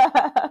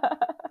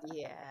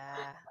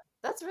 Yeah,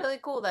 that's really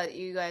cool that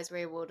you guys were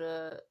able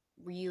to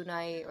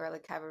reunite or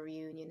like have a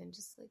reunion and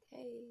just like,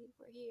 hey,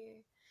 we're here.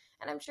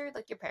 And I'm sure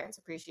like your parents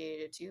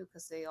appreciated it too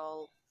because they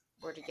all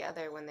were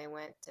together when they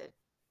went to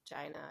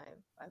China.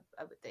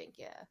 I would think,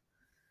 yeah.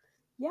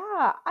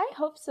 Yeah, I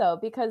hope so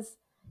because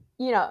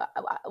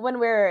when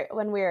we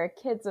were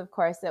kids, of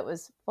course, it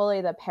was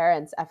fully the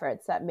parents'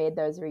 efforts that made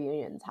those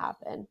reunions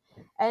happen.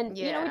 And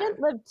we Yeah.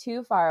 didn't live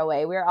too far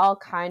away. We were all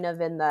kind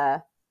of in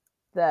the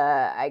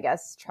I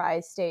guess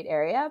tri-state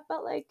area,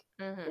 but like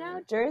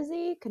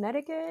Jersey,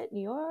 Connecticut,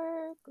 New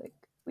York, like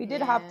we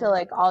did have to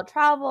like all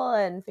travel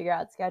and figure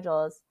out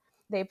schedules.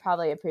 They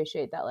probably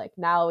appreciate that. Like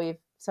now we've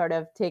sort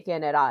of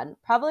taken it on,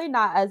 probably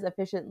not as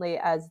efficiently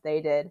as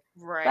they did,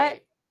 Right.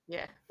 but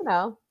yeah.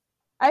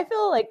 I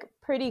feel like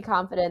pretty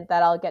confident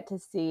that I'll get to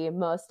see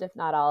most, if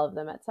not all of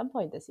them at some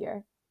point this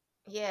year.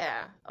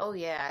 Yeah. Oh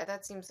yeah.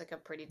 That seems like a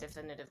pretty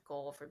definitive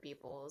goal for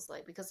people. Is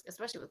like because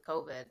especially with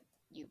COVID,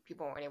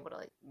 people weren't able to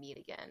like meet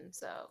again.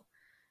 So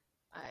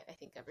I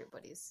think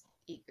everybody's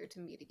eager to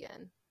meet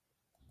again.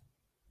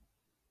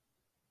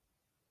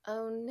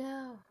 Oh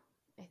no.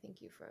 I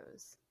think you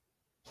froze.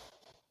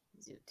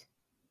 Zoot.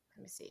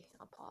 Let me see.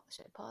 I'll pause.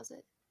 Should I pause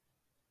it?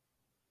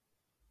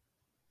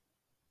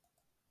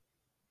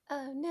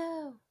 Oh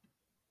no.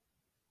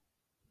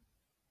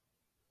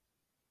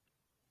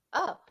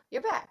 Oh,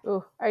 you're back.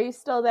 Ooh, are you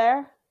still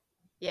there?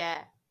 Yeah.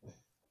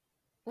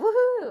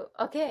 Woohoo!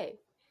 Okay.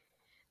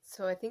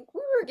 So I think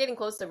we were getting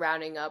close to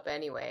rounding up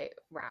anyway.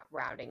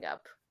 Rounding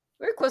up.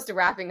 We were close to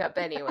wrapping up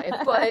anyway,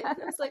 but I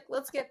was like,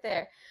 let's get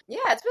there. Yeah,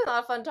 it's been a lot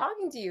of fun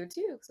talking to you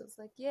too. So it's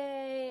like,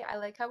 yay! I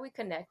like how we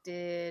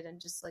connected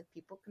and just like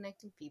people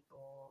connecting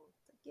people.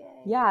 Like,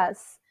 yay!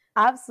 Yes,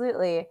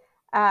 absolutely.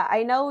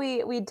 I know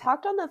we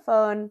talked on the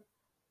phone.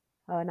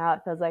 Oh, now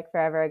it feels like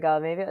forever ago.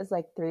 Maybe it was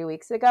like 3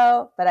 weeks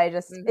ago, but I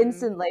just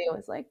instantly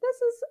was like,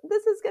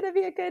 this is going to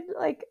be a good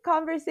like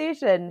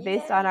conversation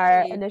based on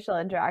our initial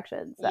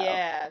interaction. So.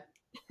 Yeah.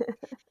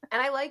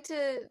 And I like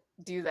to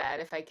do that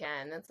if I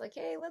can. It's like,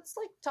 hey, let's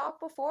like talk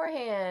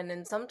beforehand.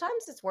 And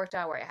sometimes it's worked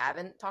out where I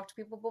haven't talked to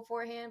people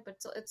beforehand, but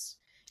it's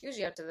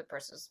usually up to the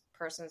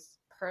person's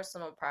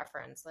personal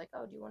preference. Like,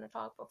 oh, do you want to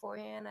talk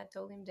beforehand? I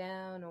told him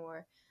down,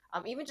 or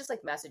even just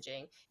like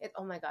messaging.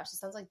 Oh my gosh, it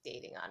sounds like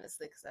dating,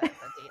 honestly, because the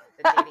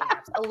dating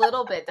apps a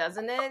little bit,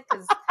 doesn't it?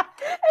 Because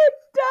it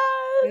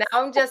does.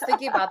 Now I'm just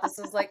thinking about this.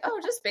 It's like, oh,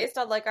 just based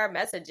on like our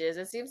messages,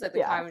 it seems like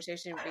the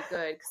conversation would be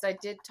good. Because I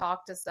did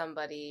talk to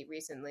somebody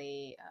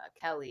recently,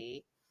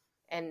 Kelly,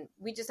 and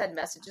we just had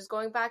messages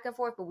going back and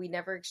forth, but we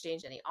never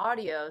exchanged any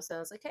audio. So I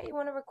was like, hey, you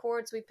want to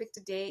record? So we picked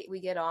a date, we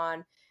get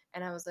on,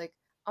 and I was like,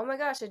 oh my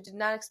gosh, I did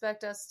not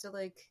expect us to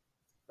like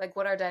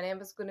what our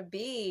dynamic was going to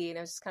be, and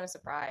I was just kind of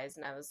surprised,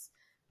 and I was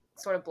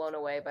sort of blown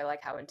away by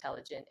like how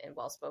intelligent and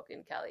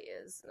well-spoken Kelly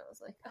is, and I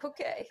was like,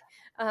 okay,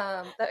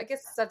 I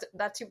guess that's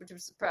not too much of a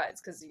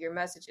surprise because your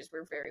messages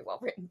were very well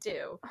written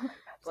too.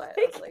 But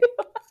I was like,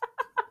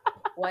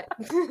 what?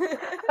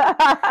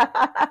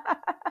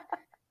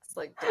 It's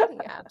like dating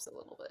apps a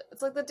little bit.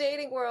 It's like the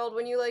dating world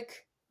when you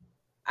like.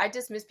 I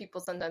dismiss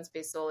people sometimes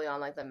based solely on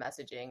like the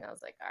messaging. I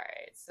was like, all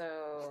right,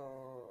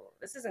 so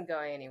this isn't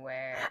going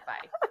anywhere.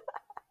 Bye.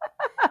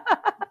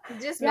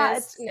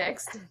 Dismissed.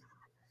 Next.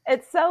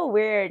 It's so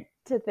weird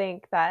to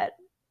think that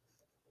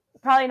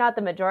probably not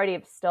the majority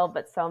of still,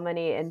 but so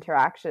many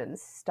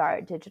interactions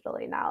start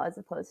digitally now as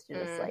opposed to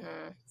just like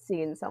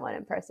seeing someone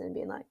in person and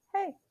being like,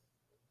 hey,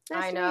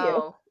 nice to meet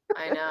you.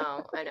 I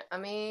know. I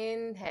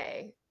mean,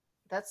 hey,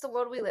 that's the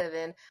world we live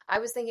in. I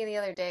was thinking the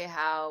other day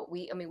how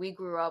we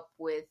grew up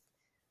with,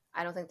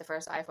 I don't think the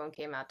first iPhone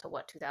came out till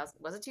 2000,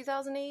 was it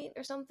 2008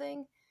 or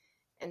something?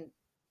 And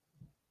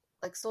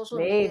like social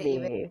media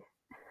even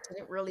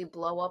didn't really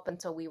blow up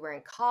until we were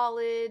in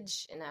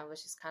college, and I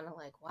was just kind of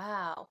like,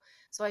 wow.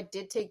 So I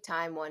did take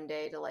time one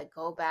day to like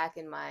go back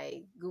in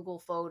my Google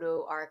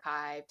photo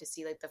archive to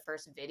see like the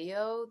first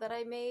video that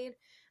I made,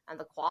 and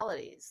the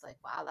quality is like,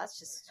 wow, that's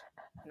just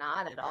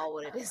not at all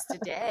what it is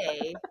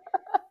today.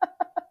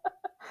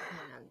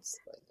 And I'm just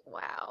like,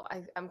 wow.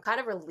 I'm kind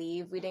of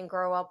relieved we didn't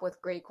grow up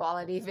with great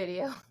quality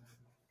video.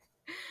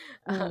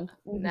 Now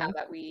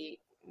that we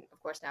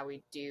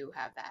do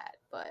have that,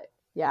 but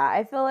yeah,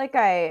 I feel like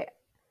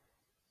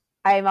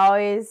I'm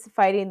always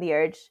fighting the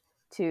urge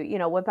to,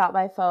 whip out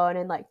my phone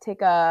and like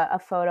take a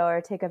photo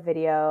or take a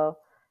video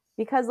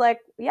because like,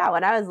 yeah,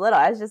 when I was little,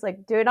 I was just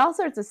like doing all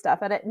sorts of stuff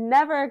and it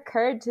never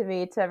occurred to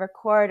me to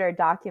record or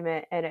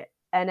document in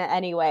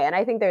any way. And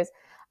I think there's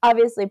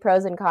obviously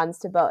pros and cons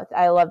to both.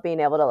 I love being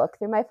able to look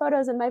through my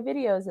photos and my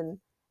videos and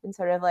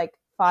sort of like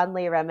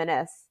fondly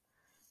reminisce.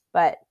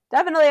 But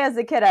definitely as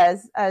a kid, I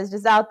was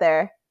just out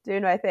there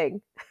doing my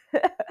thing.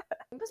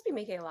 You must be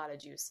making a lot of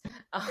juice.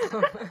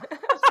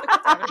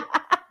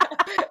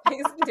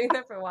 He's been doing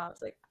that for a while.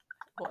 It's like,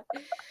 what?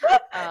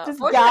 Just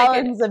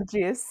gallons of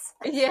juice.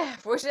 Yeah,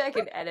 fortunately I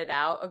can edit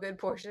out a good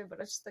portion, but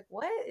it's just like,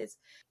 what is,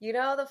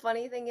 the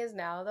funny thing is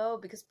now though,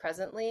 because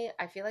presently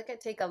I feel like I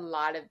take a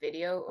lot of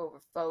video over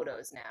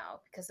photos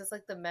now because it's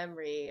like the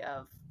memory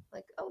of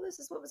like, oh, this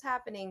is what was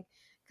happening.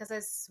 Because I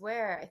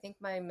swear, I think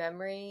my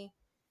memory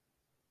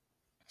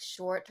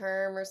short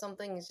term or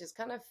something is just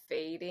kind of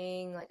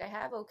fading. Like I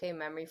have okay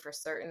memory for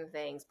certain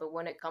things, but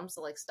when it comes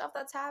to like stuff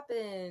that's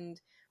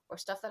happened or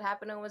stuff that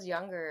happened when I was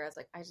younger, I was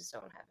like, I just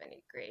don't have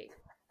any great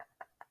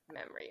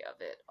memory of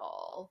it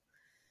all.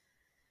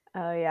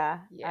 Oh yeah.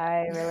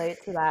 I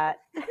relate to that.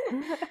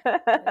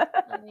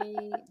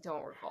 I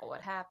don't recall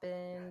what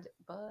happened,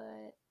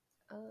 but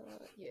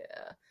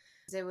yeah,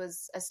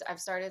 I've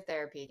started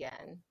therapy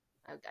again.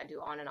 I do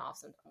on and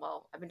off.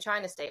 Well, I've been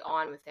trying to stay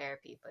on with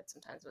therapy, but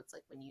sometimes it's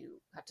like when you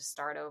have to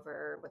start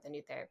over with a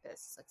new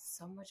therapist, it's like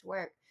so much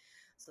work.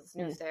 So this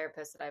new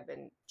therapist that I've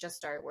been just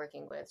started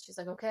working with, she's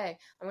like, okay,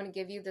 I'm going to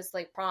give you this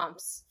like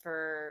prompts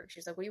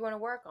she's like, what do you want to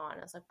work on?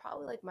 I was like,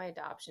 probably like my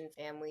adoption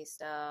family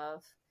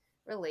stuff,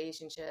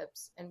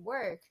 relationships, and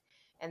work.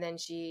 And then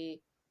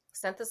she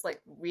sent this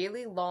like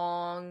really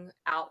long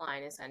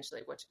outline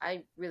essentially, which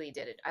I really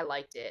did it. I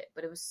liked it,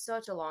 but it was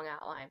such a long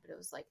outline, but it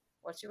was like,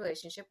 what's your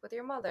relationship with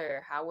your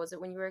mother? How was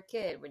it when you were a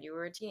kid, when you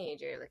were a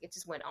teenager? Like it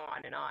just went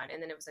on and on.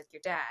 And then it was like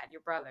your dad,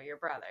 your brother.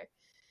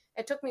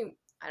 It took me,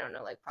 I don't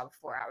know, like probably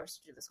 4 hours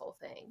to do this whole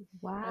thing.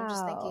 Wow. And I'm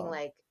just thinking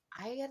like,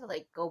 I had to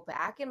like go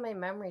back in my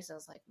memories. So I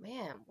was like,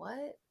 man,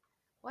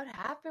 what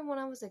happened when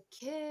I was a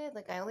kid?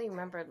 Like I only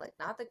remembered like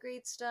not the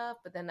great stuff,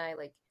 but then I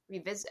like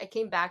I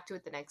came back to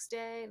it the next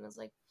day and I was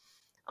like,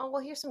 oh,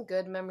 well, here's some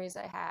good memories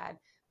I had.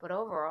 But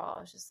overall,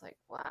 I was just like,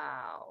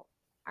 wow,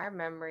 our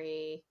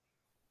memory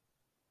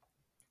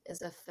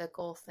is a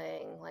fickle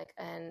thing. Like,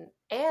 and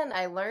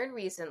I learned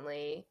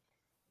recently,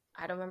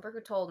 I don't remember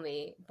who told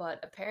me, but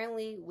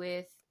apparently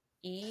with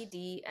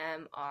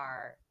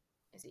EDMR,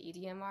 is it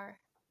EDMR?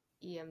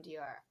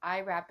 EMDR,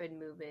 eye rapid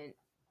movement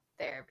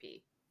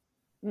therapy.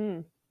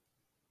 That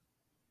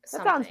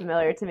sounds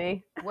familiar to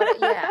me.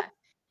 Yeah,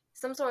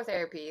 some sort of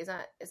therapy.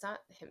 It's not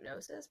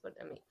hypnosis, but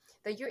I mean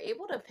that you're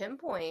able to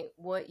pinpoint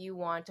what you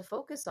want to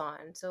focus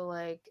on. So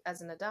like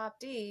as an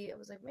adoptee, I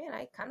was like, man,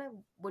 I kind of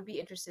would be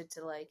interested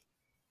to like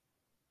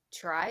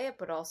try it,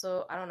 but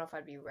also I don't know if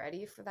I'd be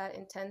ready for that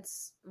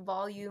intense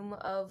volume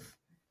of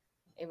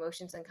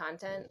emotions and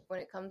content when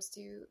it comes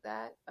to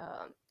that.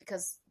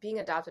 Because being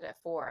adopted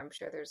at 4, I'm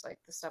sure there's like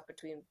the stuff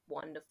between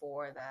 1 to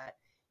 4 that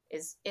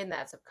is in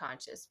that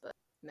subconscious, but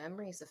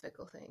memory is a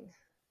fickle thing.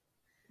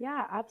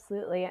 Yeah,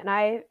 absolutely. And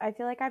I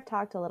feel like I've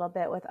talked a little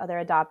bit with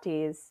other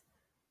adoptees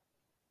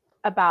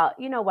about,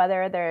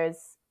 whether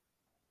there's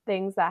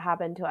things that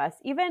happen to us,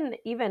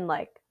 even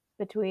like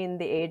between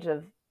the age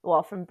of,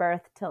 well, from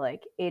birth to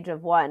like age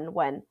of 1,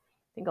 when I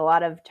think a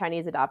lot of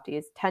Chinese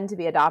adoptees tend to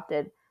be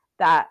adopted,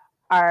 that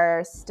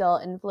are still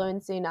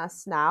influencing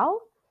us now.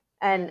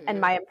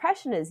 And my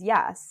impression is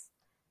yes.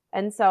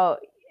 And so,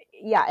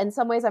 yeah, in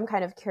some ways I'm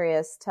kind of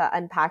curious to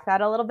unpack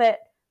that a little bit,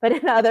 but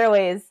in other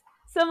ways,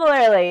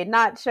 similarly,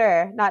 not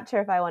sure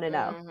if I want to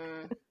know.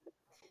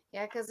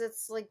 Yeah, because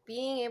it's like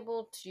being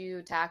able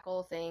to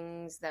tackle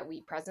things that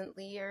we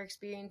presently are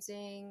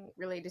experiencing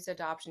related to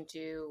adoption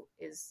too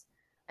is,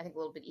 I think, a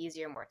little bit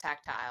easier, more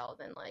tactile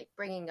than like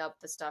bringing up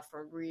the stuff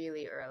from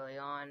really early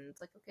on.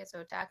 It's like, okay,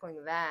 so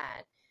tackling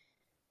that,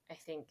 I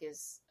think,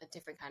 is a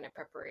different kind of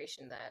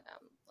preparation that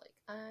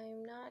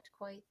I'm not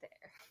quite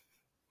there.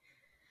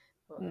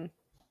 But,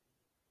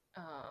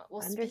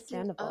 well,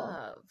 understandable.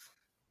 I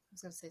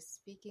was going to say,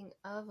 speaking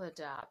of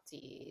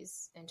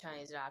adoptees and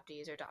Chinese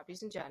adoptees or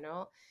adoptees in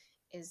general,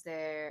 is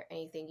there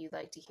anything you'd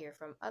like to hear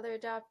from other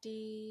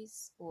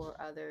adoptees or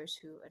others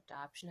who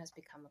adoption has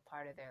become a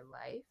part of their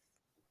life?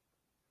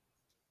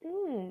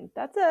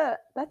 That's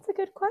a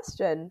good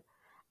question.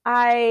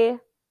 I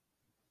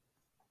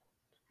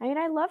mean,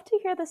 I love to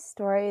hear the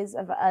stories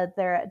of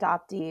other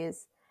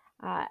adoptees,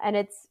 and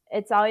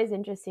it's always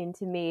interesting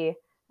to me,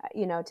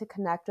 to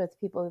connect with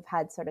people who've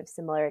had sort of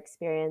similar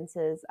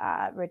experiences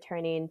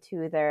returning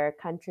to their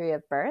country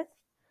of birth.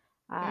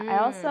 I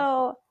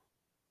also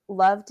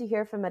love to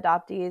hear from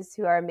adoptees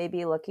who are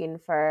maybe looking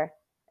for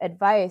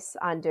advice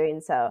on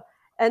doing so.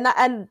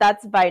 And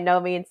that's by no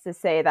means to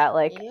say that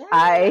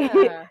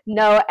I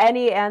know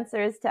any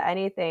answers to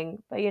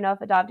anything, but if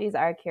adoptees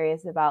are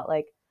curious about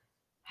like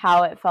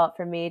how it felt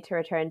for me to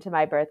return to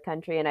my birth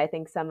country, and I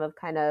think some of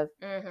kind of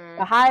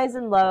the highs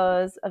and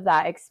lows of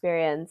that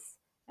experience,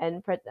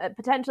 and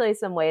potentially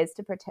some ways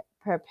to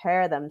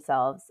prepare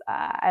themselves.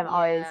 I'm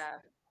always Yeah.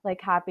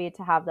 like happy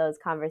to have those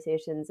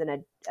conversations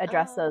and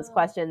address those Oh.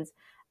 questions,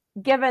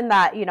 given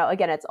that, you know,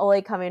 again, it's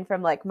only coming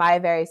from like my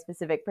very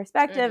specific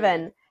perspective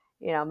and,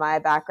 you know, my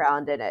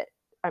background in it,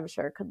 I'm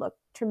sure could look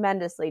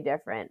tremendously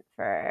different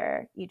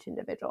for each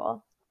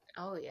individual.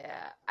 Oh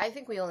yeah. I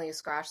think we only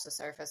scratched the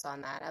surface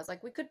on that. I was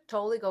like, we could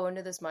totally go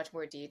into this much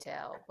more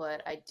detail,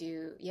 but I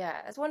do,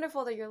 yeah, it's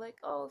wonderful that you're like,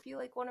 oh, if you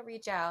like want to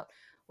reach out,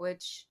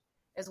 which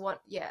is one,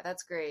 yeah,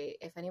 that's great.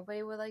 If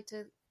anybody would like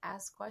to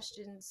ask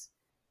questions,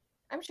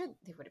 I'm sure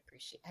they would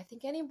appreciate. I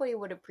think anybody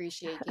would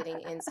appreciate getting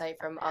insight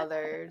from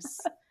others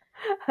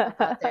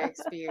about their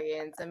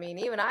experience. I mean,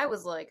 even I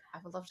was like, I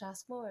would love to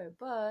ask more,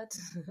 but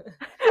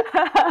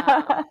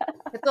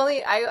it's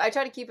only I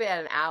try to keep it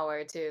at an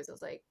hour too. So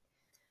it's like,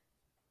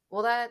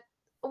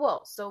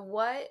 so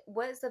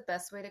what is the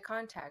best way to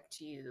contact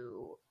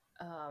you?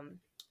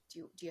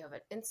 Do you have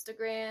an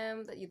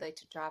Instagram that you'd like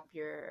to drop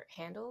your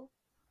handle?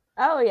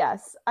 Oh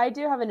yes, I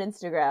do have an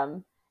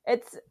Instagram.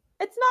 It's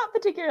not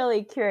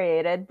particularly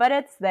curated, but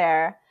it's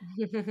there.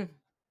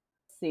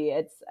 See,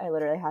 I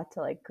literally had to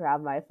like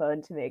grab my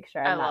phone to make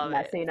sure I I'm not love it.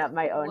 messing up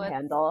my own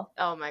handle.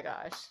 Oh my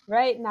gosh.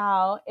 Right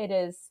now it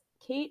is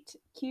Kate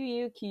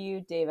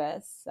QUQ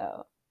Davis.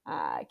 So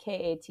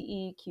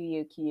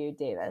KATEQUQ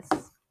Davis.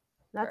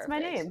 That's my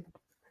name.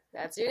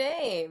 That's your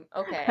name.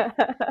 Okay.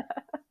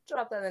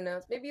 Drop that in the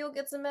notes. Maybe you'll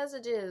get some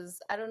messages.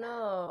 I don't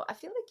know. I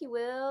feel like you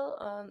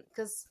will,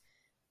 because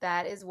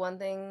that is one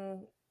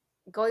thing.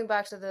 Going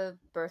back to the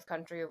birth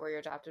country of where you're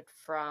adopted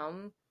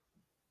from,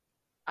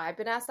 I've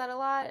been asked that a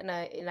lot, and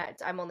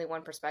I'm only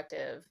one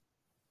perspective.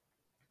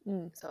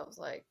 So I was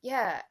like,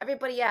 yeah,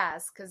 everybody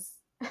asks because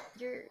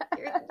you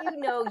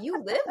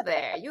live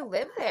there. You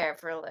live there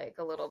for like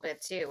a little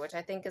bit too, which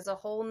I think is a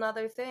whole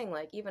nother thing.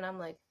 Like even I'm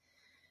like,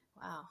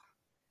 wow,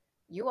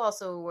 you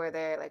also were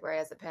there like right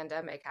as the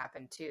pandemic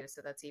happened too,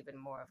 so that's even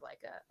more of like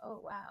a,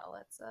 oh wow,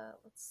 let's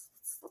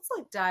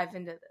like dive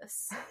into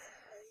this.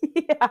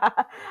 Yeah,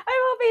 I'm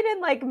hoping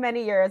in like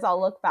many years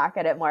I'll look back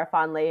at it more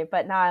fondly,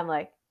 but now I'm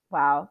like,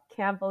 wow,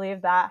 can't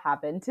believe that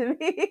happened to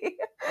me.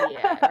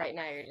 Yeah, right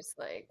now you're just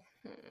like,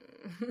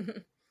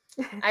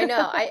 I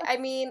know. I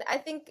mean, I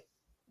think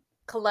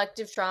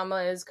collective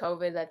trauma is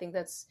COVID. I think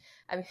I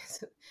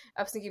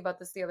was thinking about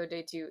this the other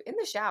day too, in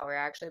the shower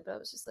actually, but I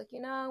was just like,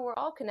 we're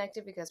all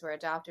connected because we're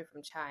adopted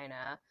from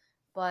China.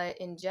 But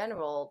in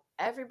general,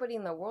 everybody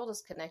in the world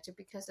is connected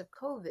because of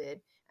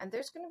COVID. And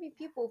there's going to be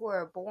people who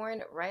are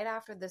born right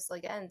after this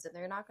like ends and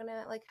they're not going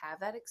to like have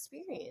that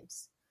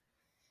experience.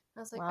 I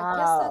was like, wow. I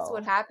guess that's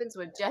what happens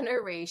with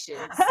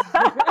generations.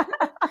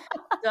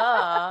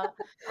 Duh.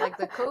 Like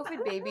the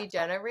COVID baby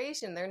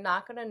generation, they're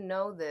not going to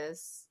know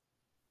this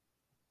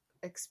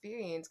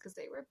experience because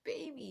they were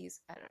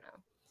babies. I don't know.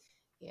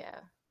 Yeah.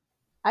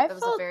 I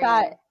felt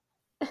that.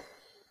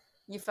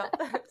 You felt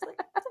that? It's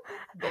like, that's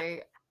a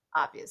very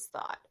obvious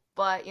thought.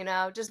 But,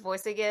 just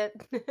voicing it.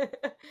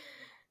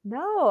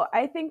 No,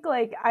 I think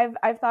like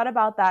I've thought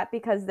about that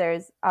because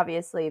there's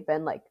obviously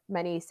been like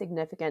many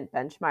significant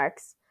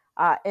benchmarks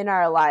in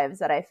our lives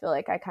that I feel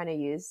like I kind of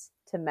use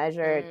to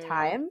measure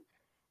time.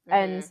 Mm-hmm.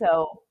 And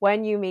so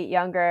when you meet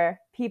younger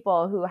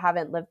people who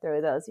haven't lived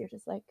through those, you're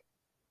just like,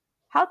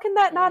 how can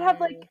that not have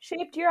like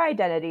shaped your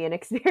identity and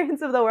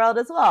experience of the world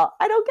as well?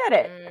 I don't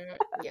get it.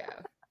 Yeah,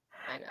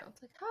 I know.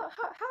 It's like,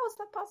 how is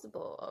that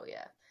possible? Oh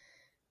yeah.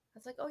 I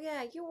was like, oh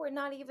yeah, you were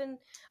not even,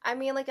 I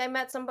mean, like I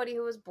met somebody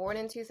who was born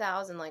in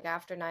 2000, like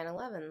after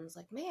 9/11. I was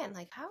like, man,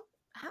 like how?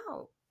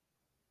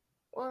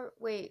 Or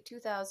wait,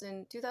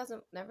 2000,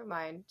 never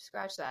mind,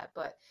 scratch that.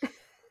 But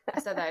I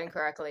said that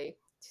incorrectly.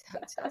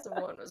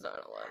 2001 was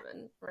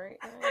 9/11, right?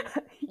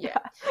 Yeah.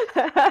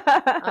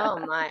 Oh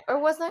my. Or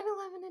was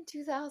 9/11 in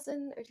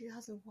 2000 or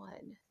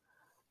 2001?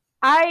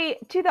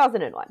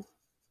 2001.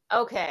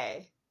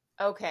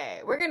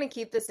 Okay, we're gonna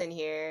keep this in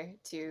here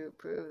to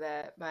prove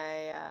that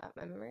my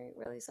memory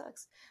really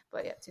sucks.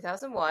 But yeah,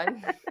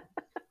 2001.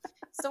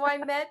 So I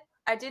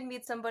did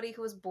meet somebody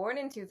who was born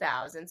in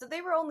 2000. So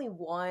they were only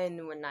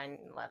one when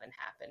 9/11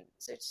 happened.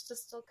 So it's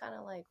just still kind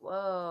of like,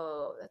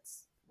 whoa,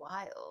 that's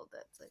wild.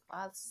 That's like,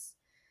 wow,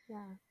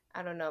 yeah.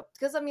 I don't know,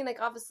 because I mean,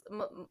 like obviously,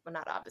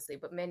 not obviously,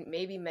 but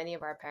maybe many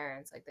of our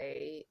parents, like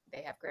they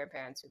have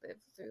grandparents who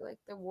lived through like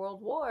the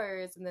World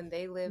Wars, and then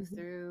they lived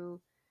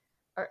through.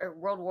 Or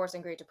World Wars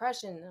and Great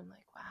Depression. And I'm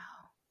like,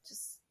 wow,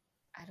 just,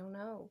 I don't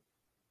know.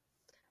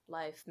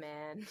 Life,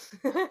 man.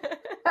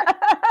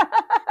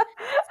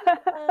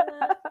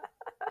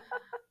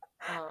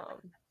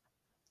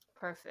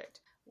 Perfect.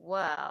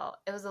 Well,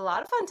 it was a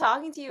lot of fun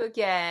talking to you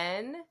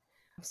again.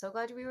 I'm so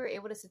glad we were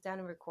able to sit down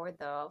and record,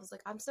 though. I was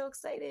like, I'm so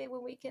excited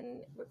when we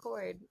can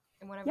record.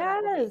 And whenever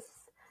that will be.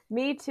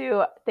 Me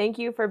too. Thank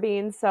you for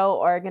being so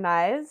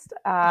organized.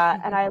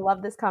 And I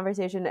love this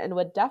conversation and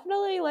would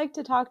definitely like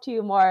to talk to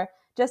you more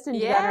just in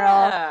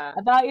general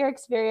about your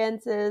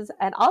experiences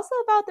and also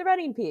about the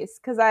running piece,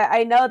 because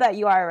I know that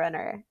you are a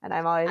runner and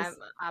I'm always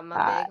I'm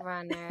a big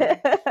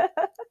runner.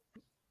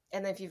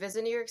 And then if you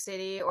visit New York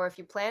City, or if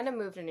you plan to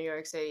move to New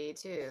York City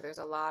too, there's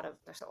a lot of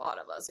us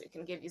who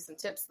can give you some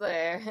tips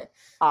there.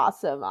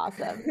 Awesome. I'm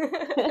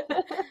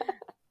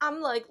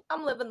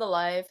living the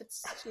life.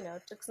 It's,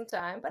 it took some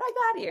time, but I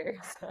got here.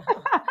 So.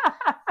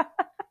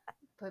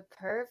 But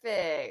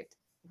perfect.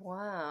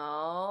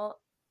 Well,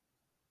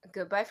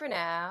 goodbye for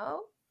now.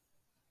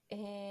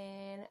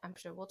 And I'm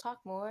sure we'll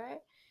talk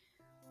more.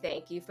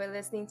 Thank you for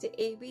listening to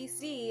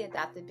ABC,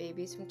 Adopted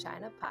Babies from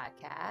China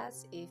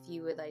podcast. If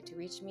you would like to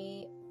reach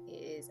me, it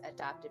is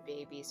Adopted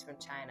Babies from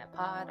China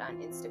pod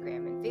on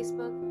Instagram and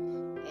Facebook,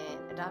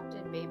 and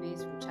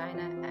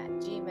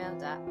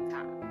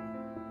adoptedbabiesfromchina@gmail.com.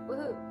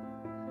 Woohoo!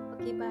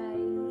 Okay,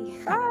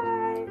 bye.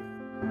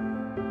 Bye.